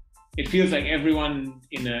 It feels like everyone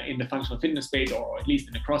in the functional fitness space, or at least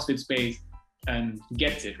in the CrossFit space,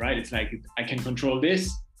 gets it, right? It's like, I can control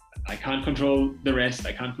this, I can't control the rest,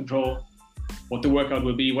 I can't control what the workout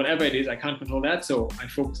will be, whatever it is, I can't control that, so I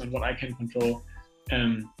focus on what I can control.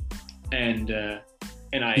 And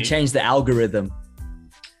I... He changed the algorithm.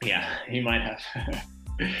 Yeah, he might have.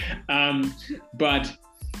 But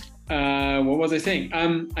what was I saying?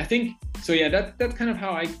 I think, so yeah, that's kind of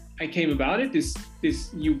how I came about it. This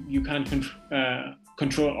you can't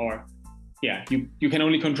control, or yeah, you can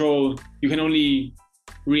only control, you can only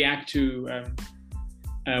react to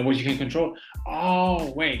what you can control.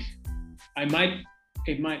 Oh wait, it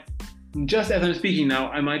might, just as I'm speaking now,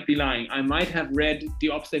 I might be lying. I might have read The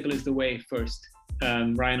Obstacle is the Way first,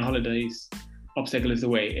 Ryan Holiday's Obstacle is the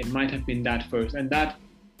Way. It might have been that first, and that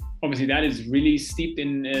obviously that is really steeped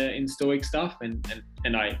in Stoic stuff, and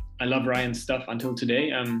I love Ryan's stuff until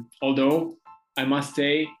today. Although I must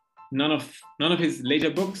say none of his later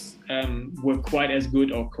books were quite as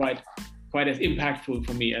good or quite as impactful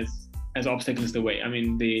for me as Obstacle is the Way. I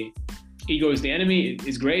mean, the Ego is the Enemy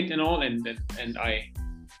is great and all, and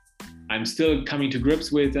I'm still coming to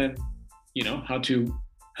grips with how to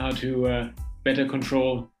better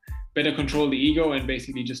control the ego, and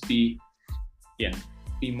basically just be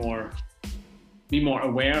more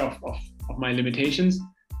aware of my limitations.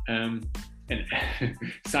 And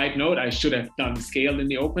side note, I should have done scaled in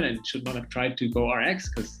the open and should not have tried to go RX,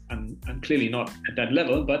 because I'm clearly not at that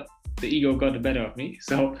level, but the ego got the better of me.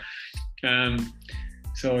 So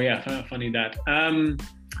yeah, funny that.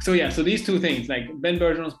 So these two things, like Ben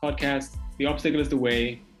Bergeron's podcast, The Obstacle is the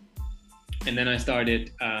Way, and then I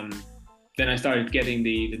started getting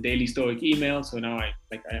the Daily Stoic email. So now I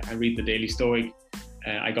read the Daily Stoic.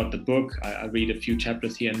 I got the book. I read a few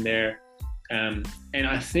chapters here and there, and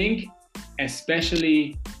I think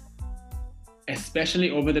especially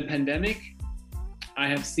over the pandemic, I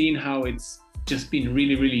have seen how it's just been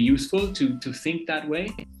really, really useful to think that way.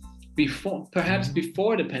 Before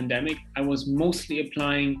the pandemic, I was mostly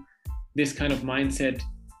applying this kind of mindset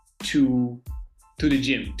to the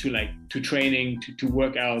gym, to training, to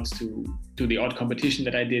workouts, to the odd competition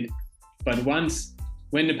that I did. But when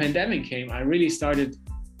the pandemic came, I really started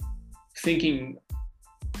thinking,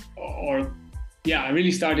 I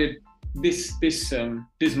really started this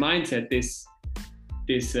mindset, this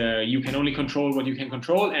you can only control what you can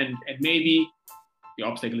control, and maybe the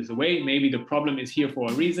obstacle is the way, maybe the problem is here for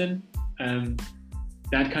a reason,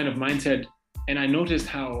 that kind of mindset. And I noticed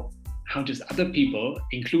how just other people,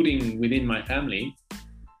 including within my family,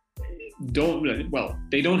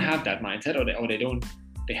 they don't have that mindset, or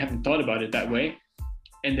they haven't thought about it that way,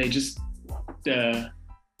 and they just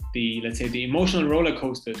let's say the emotional roller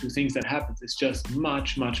coaster to things that happens is just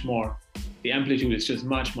much more. The amplitude is just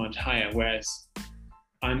much higher, whereas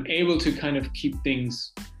I'm able to kind of keep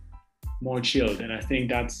things more chilled, and I think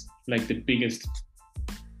that's like the biggest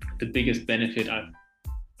benefit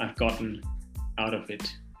I've gotten out of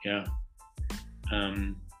it. Yeah.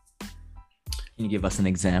 Can you give us an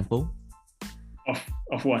example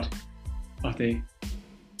of what?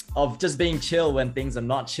 Of just being chill when things are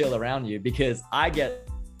not chill around you? Because I get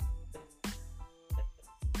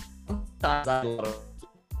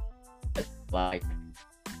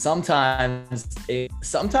sometimes it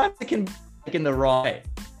can be taken the wrong way.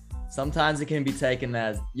 Sometimes it can be taken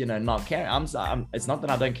as, not caring. It's not that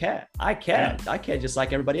I don't care. I care. Yeah. I care just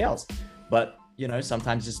like everybody else. But,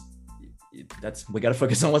 sometimes we got to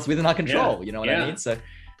focus on what's within our control. Yeah. You know what I mean? So,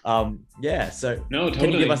 So no, totally.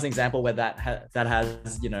 Can you give us an example where that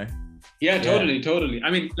has, Yeah, totally. I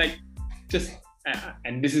mean, like, just,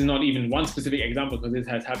 and this is not even one specific example because this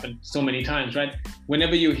has happened so many times, right?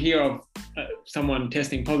 Whenever you hear of someone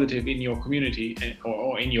testing positive in your community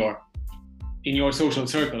or in your social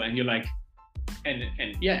circle, and you're like,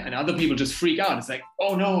 and other people just freak out. It's like,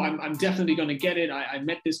 oh no, I'm definitely gonna get it. I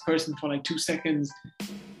met this person for like 2 seconds,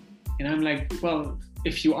 and I'm like, well,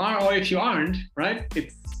 if you are or if you aren't, right?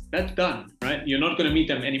 That's done, right? You're not gonna meet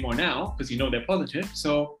them anymore now because they're positive.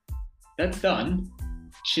 So that's done.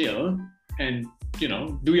 Chill and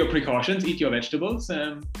do your precautions, eat your vegetables,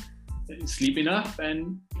 sleep enough,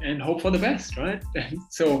 and hope for the best, right?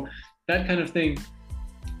 So that kind of thing,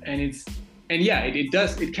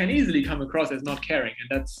 it can easily come across as not caring,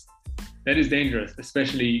 and that is dangerous,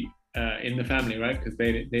 especially in the family, right? Because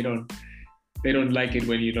they don't like it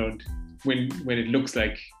when it looks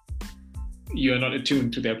like you are not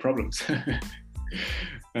attuned to their problems.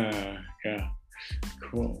 Yeah,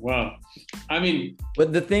 cool. Wow. I mean,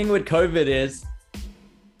 but the thing with COVID is,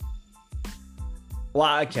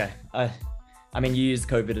 okay. I mean, you use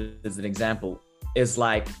COVID as an example. Is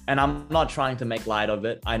like, and I'm not trying to make light of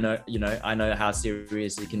it. I know, I know how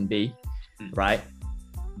serious it can be, right?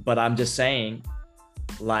 But I'm just saying,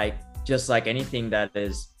 like, just like anything that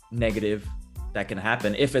is negative that can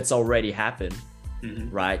happen, if it's already happened,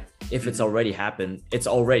 right? If it's already happened, it's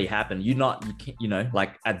already happened. You can't,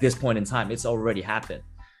 like at this point in time, it's already happened,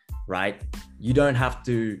 right? You don't have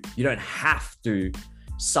to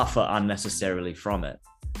suffer unnecessarily from it.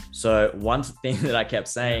 So one thing that I kept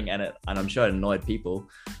saying, and I'm sure it annoyed people,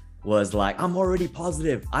 was like, I'm already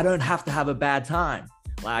positive. I don't have to have a bad time.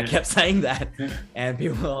 Like I kept saying that, and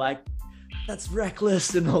people were like, that's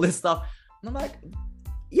reckless and all this stuff. And I'm like,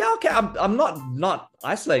 yeah, okay. I'm not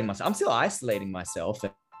isolating myself. I'm still isolating myself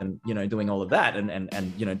and doing all of that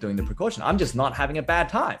and doing the precaution. I'm just not having a bad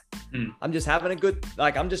time. I'm just having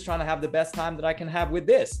I'm just trying to have the best time that I can have with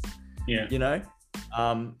this. Yeah.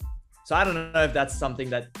 So I don't know if that's something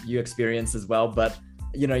that you experience as well, but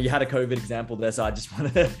you had a COVID example there, so I just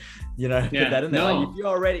wanted to, put that in there. No. Like if you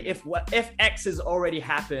already, if X has already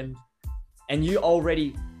happened, and you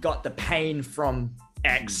already got the pain from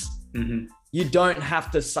X, you don't have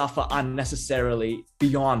to suffer unnecessarily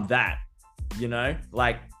beyond that. For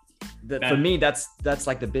me, that's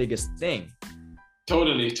like the biggest thing.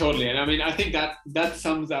 Totally, and I mean, I think that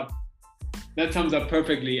sums up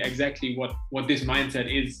perfectly exactly what this mindset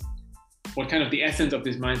is. What kind of the essence of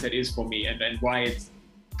this mindset is for me, and why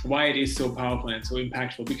it is so powerful and so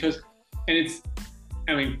impactful. Because, and it's,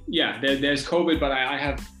 I mean, yeah, there's COVID, but I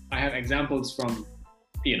have examples from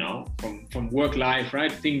work life, right?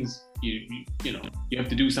 Things you have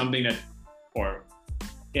to do something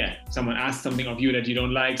someone asked something of you that you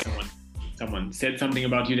don't like, someone said something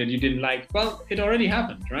about you that you didn't like. Well, it already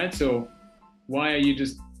happened, right? So why are you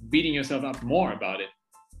just beating yourself up more about it?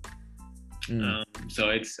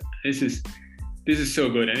 So this is so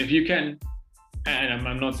good. And if you can, and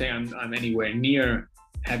I'm not saying I'm anywhere near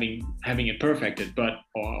having it perfected,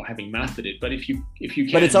 or having mastered it, but if you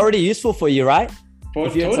can, but it's already useful for you, right?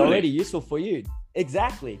 Totally. It's already useful for you.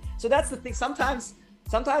 Exactly. So that's the thing. Sometimes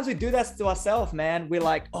we do that to ourselves, man. We're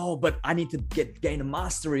like, oh, but I need to gain a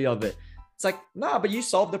mastery of it. It's like, no, but you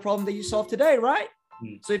solved the problem that you solved today, right?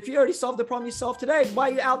 So if you already solved the problem you solved today, why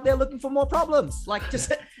are you out there looking for more problems? Like,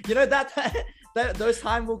 just, that those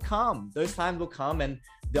times will come. Those times will come, and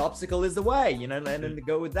the obstacle is the way, and to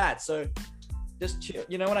go with that. So just chill,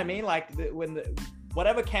 you know what I mean? Like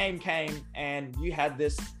whatever came, and you had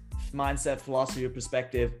this mindset, philosophy, or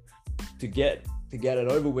perspective to get to get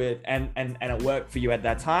it over with, and it worked for you at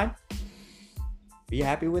that time, be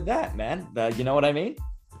happy with that, man. You know what I mean?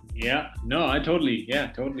 Yeah, no, I totally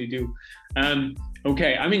do.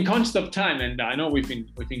 Okay, I mean, conscious of time, and I know we've been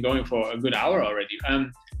going for a good hour already.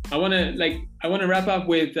 I want to wrap up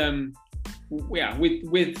with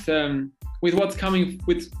what's coming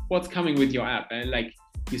with your app. And like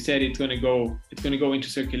you said, it's going to go into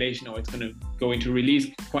circulation, or it's going to go into release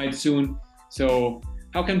quite soon. So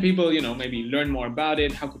how can people, maybe learn more about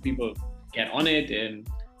it? How could people get on it? And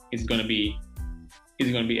is it going to be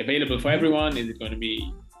available for everyone? Is it going to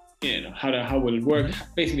be, how will it work?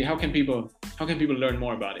 Basically, how can people learn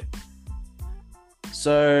more about it?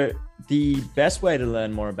 So the best way to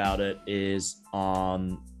learn more about it is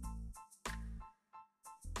on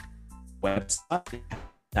website,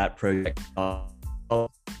 that project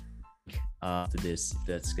after this, if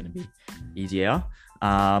that's going to be easier.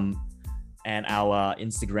 And our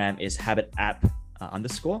Instagram is habitapp_.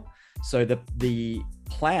 So the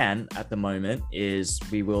plan at the moment is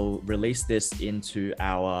we will release this into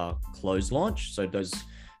our closed launch. So those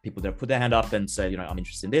people that put their hand up and say, I'm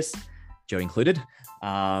interested in this, Joe included.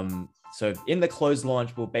 So in the closed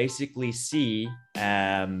launch, we'll basically see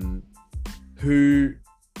who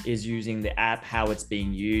is using the app, how it's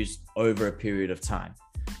being used over a period of time,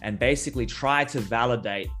 and basically try to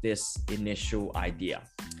validate this initial idea.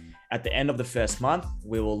 At the end of the first month,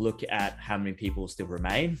 we will look at how many people still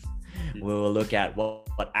remain. We will look at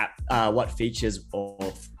what features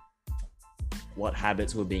of what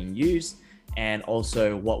habits were being used, and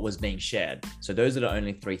also what was being shared. So those are the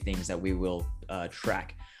only three things that we will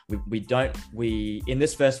track. In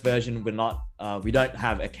this first version, we don't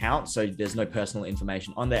have accounts, so there's no personal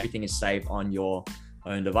information on there. Everything is saved on your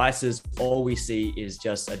own devices. All we see is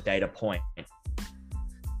just a data point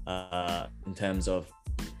in terms of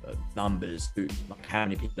numbers, like how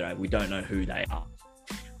many people there are. We don't know who they are,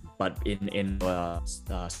 but in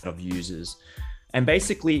set of users. And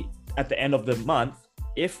basically at the end of the month,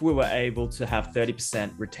 if we were able to have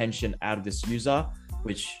 30% retention out of this user,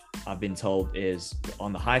 which I've been told is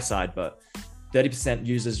on the high side, but 30%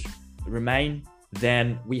 users remain,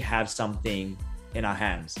 then we have something in our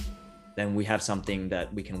hands. Then we have something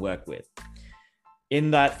that we can work with.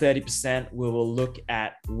 In that 30%, we will look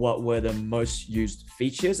at what were the most used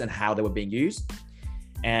features and how they were being used.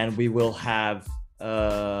 And we will have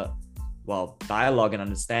dialogue and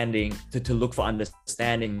understanding to look for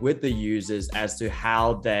understanding with the users as to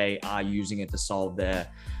how they are using it to solve their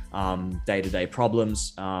day-to-day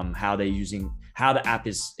problems, how the app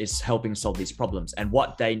is helping solve these problems, and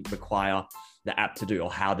what they require the app to do, or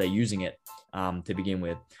how they're using it to begin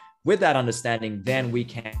with. With that understanding, then we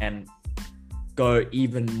can go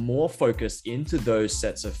even more focused into those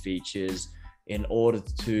sets of features in order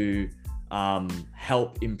to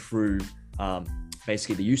help improve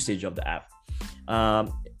basically the usage of the app.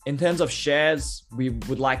 In terms of shares, we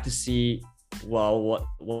would like to see what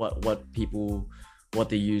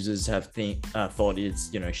the users have thought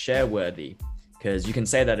is share worthy, because you can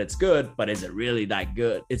say that it's good, but is it really that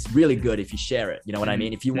good? It's really good if you share it. You know what I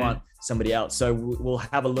mean? If you want somebody else. So we'll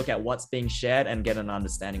have a look at what's being shared and get an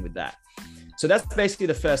understanding with that. So that's basically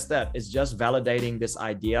the first step, is just validating this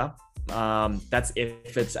idea. That's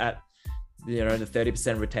if it's at the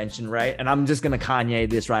 30% retention rate. And I'm just going to Kanye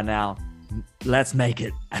this right now. Let's make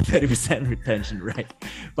it a 30% retention rate.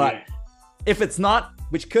 But if it's not,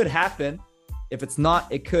 which could happen, if it's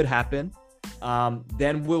not, it could happen.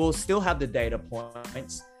 Then we will still have the data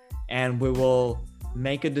points, and we will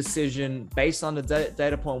make a decision based on the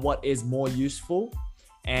data point, what is more useful,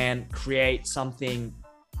 and create something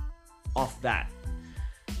off that.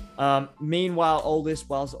 Meanwhile,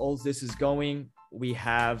 whilst all this is going, we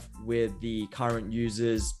have with the current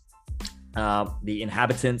users, the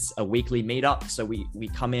inhabitants, a weekly meetup. So we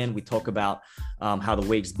come in, we talk about how the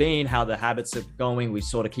week's been, how the habits are going. We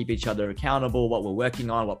sort of keep each other accountable, what we're working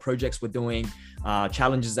on, what projects we're doing,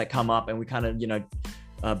 challenges that come up, and we kind of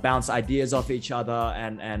bounce ideas off each other.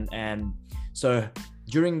 And so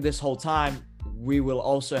during this whole time, we will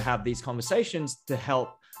also have these conversations to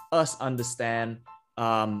help us understand,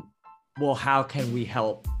 how can we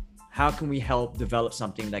help develop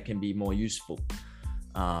something that can be more useful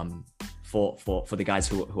for the guys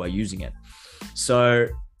who are using it. So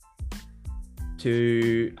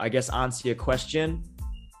to, I guess, answer your question,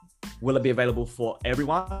 will it be available for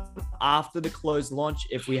everyone? After the closed launch,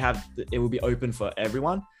 it will be open for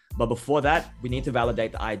everyone. But before that, we need to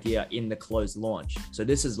validate the idea in the closed launch. So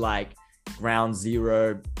this is like ground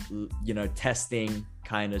zero, testing,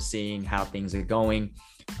 kind of seeing how things are going,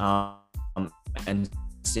 and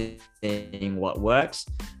seeing what works.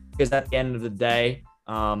 Because at the end of the day,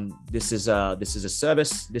 This is a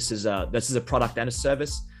service. This is a product and a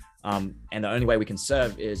service. And the only way we can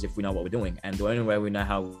serve is if we know what we're doing. And the only way we know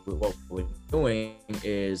what we're doing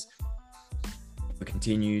is we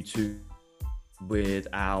continue to with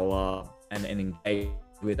our and engage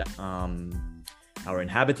with our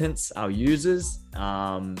inhabitants, our users,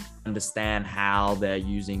 understand how they're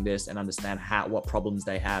using this and understand what problems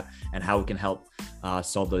they have and how we can help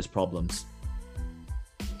solve those problems.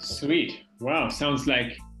 Sweet. Wow. Sounds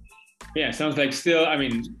like still, I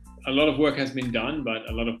mean, a lot of work has been done, but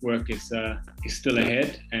a lot of work is still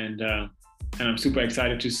ahead. And I'm super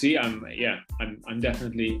excited to see. I'm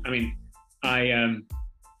definitely, I mean,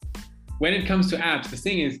 when it comes to apps, the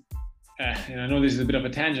thing is, and I know this is a bit of a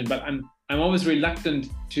tangent, but I'm always reluctant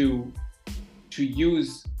to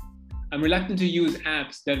use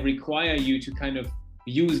apps that require you to kind of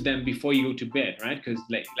use them before you go to bed, right? Because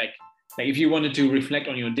like if you wanted to reflect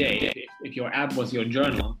on your day, if your app was your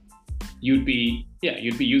journal, you'd be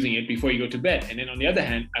using it before you go to bed. And then on the other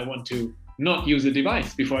hand, I want to not use the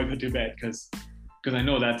device before I go to bed because I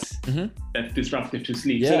know that's disruptive to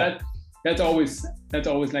sleep. Yeah. So that's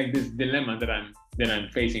always like this dilemma that I'm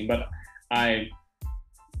facing. But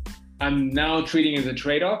I'm now treating it as a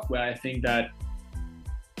trade-off where I think that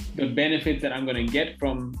the benefits that I'm going to get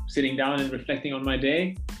from sitting down and reflecting on my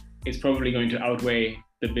day is probably going to outweigh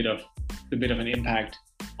the bit of an impact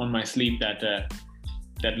on my sleep that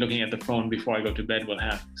looking at the phone before I go to bed will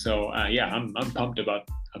have. So I'm pumped about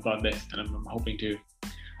this, and I'm hoping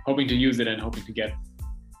to use it and hoping to get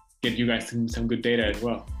you guys some good data as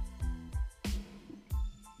well.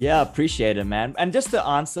 Yeah, appreciate it, man. And just to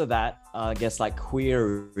answer that, I guess like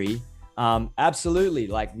query, absolutely.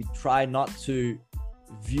 Like we try not to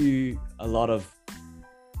view a lot of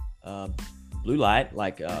blue light,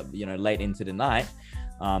 like late into the night,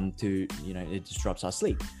 it disrupts our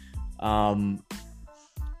sleep.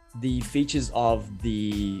 The features of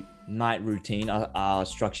the night routine are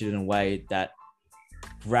structured in a way that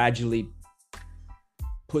gradually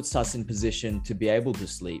puts us in position to be able to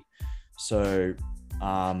sleep. So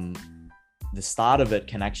the start of it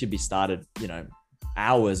can actually be started,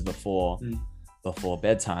 hours before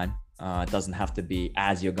bedtime. It doesn't have to be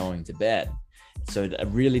as you're going to bed. So it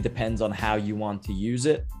really depends on how you want to use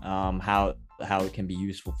it, how it can be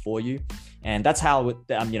useful for you. And that's how,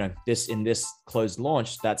 in this closed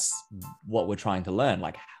launch, that's what we're trying to learn.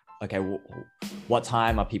 Like, okay, what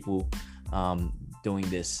time are people doing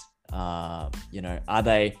this? Are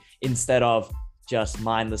they, instead of just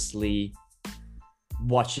mindlessly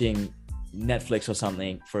watching Netflix or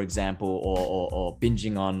something, for example, or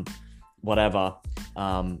binging on whatever,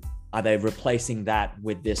 are they replacing that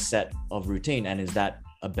with this set of routine? And is that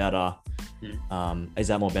a better, is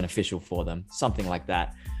that more beneficial for them? Something like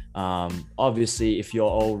that. Obviously, if you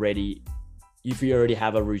already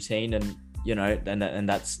have a routine and, and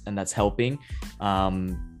that's helping,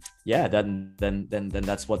 then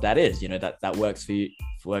that's what that is, that works for you,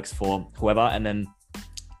 works for whoever. And then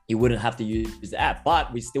you wouldn't have to use the app,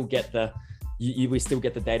 but we still get the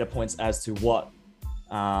data points as to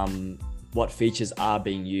what features are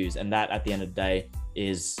being used. And that at the end of the day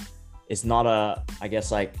is not I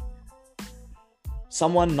guess like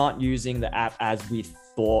someone not using the app as we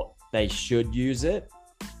thought they should use it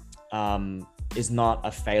is not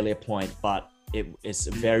a failure point, but it is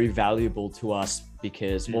very valuable to us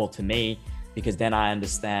or to me, because then I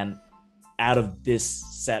understand out of this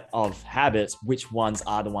set of habits, which ones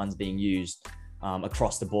are the ones being used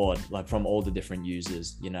across the board, like from all the different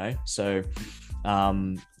users, So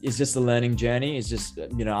it's just a learning journey. It's just,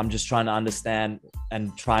 I'm just trying to understand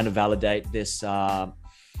and trying to validate this,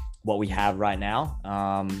 what we have right now.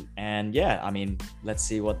 And yeah, I mean, let's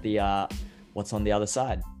see what's on the other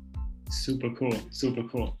side. Super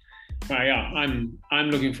cool. Yeah, I'm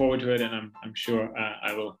looking forward to it, and I'm sure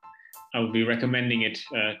I will be recommending it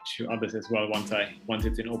to others as well once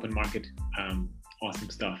it's in open market. Awesome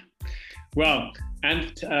stuff. Well,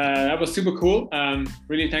 and that was super cool.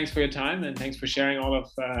 Really, thanks for your time, and thanks for sharing all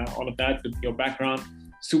of that, your background.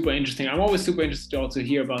 Super interesting. I'm always super interested to also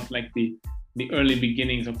hear about like the early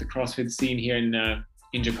beginnings of the CrossFit scene here in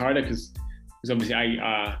Jakarta, because obviously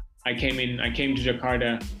I came to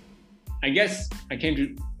Jakarta. I guess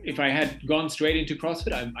if I had gone straight into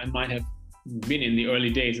CrossFit, I might have been in the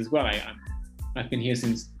early days as well. I've been here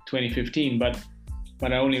since 2015, but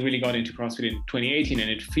I only really got into CrossFit in 2018, and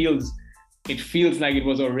it feels like it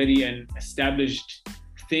was already an established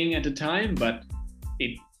thing at the time, but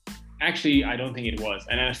it actually, I don't think it was,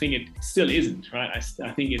 and I think it still isn't, right?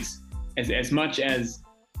 I think it's as much as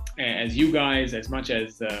you guys, as much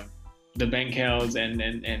as the Benkels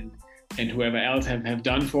and whoever else have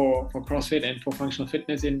done for CrossFit and for functional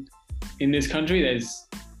fitness in this country.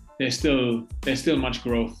 There's still much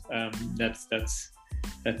growth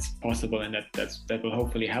that's possible, and that will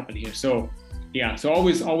hopefully happen here. So yeah, so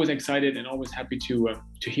always excited and always happy to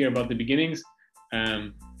hear about the beginnings.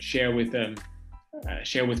 Share with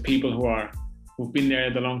people who've been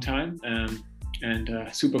there the long time, and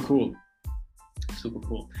super cool.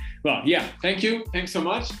 Well, yeah, thanks so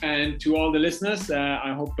much, and to all the listeners,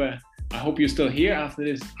 I hope you're still here after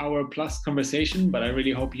this hour-plus conversation, but I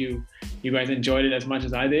really hope you guys enjoyed it as much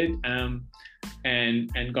as I did, and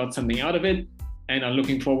got something out of it, and are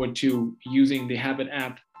looking forward to using the Habit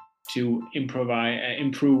app to improve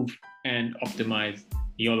and optimize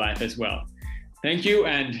your life as well. Thank you,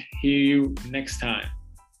 and hear you next time.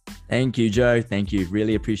 Thank you, Joe. Thank you.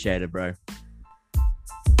 Really appreciate it, bro.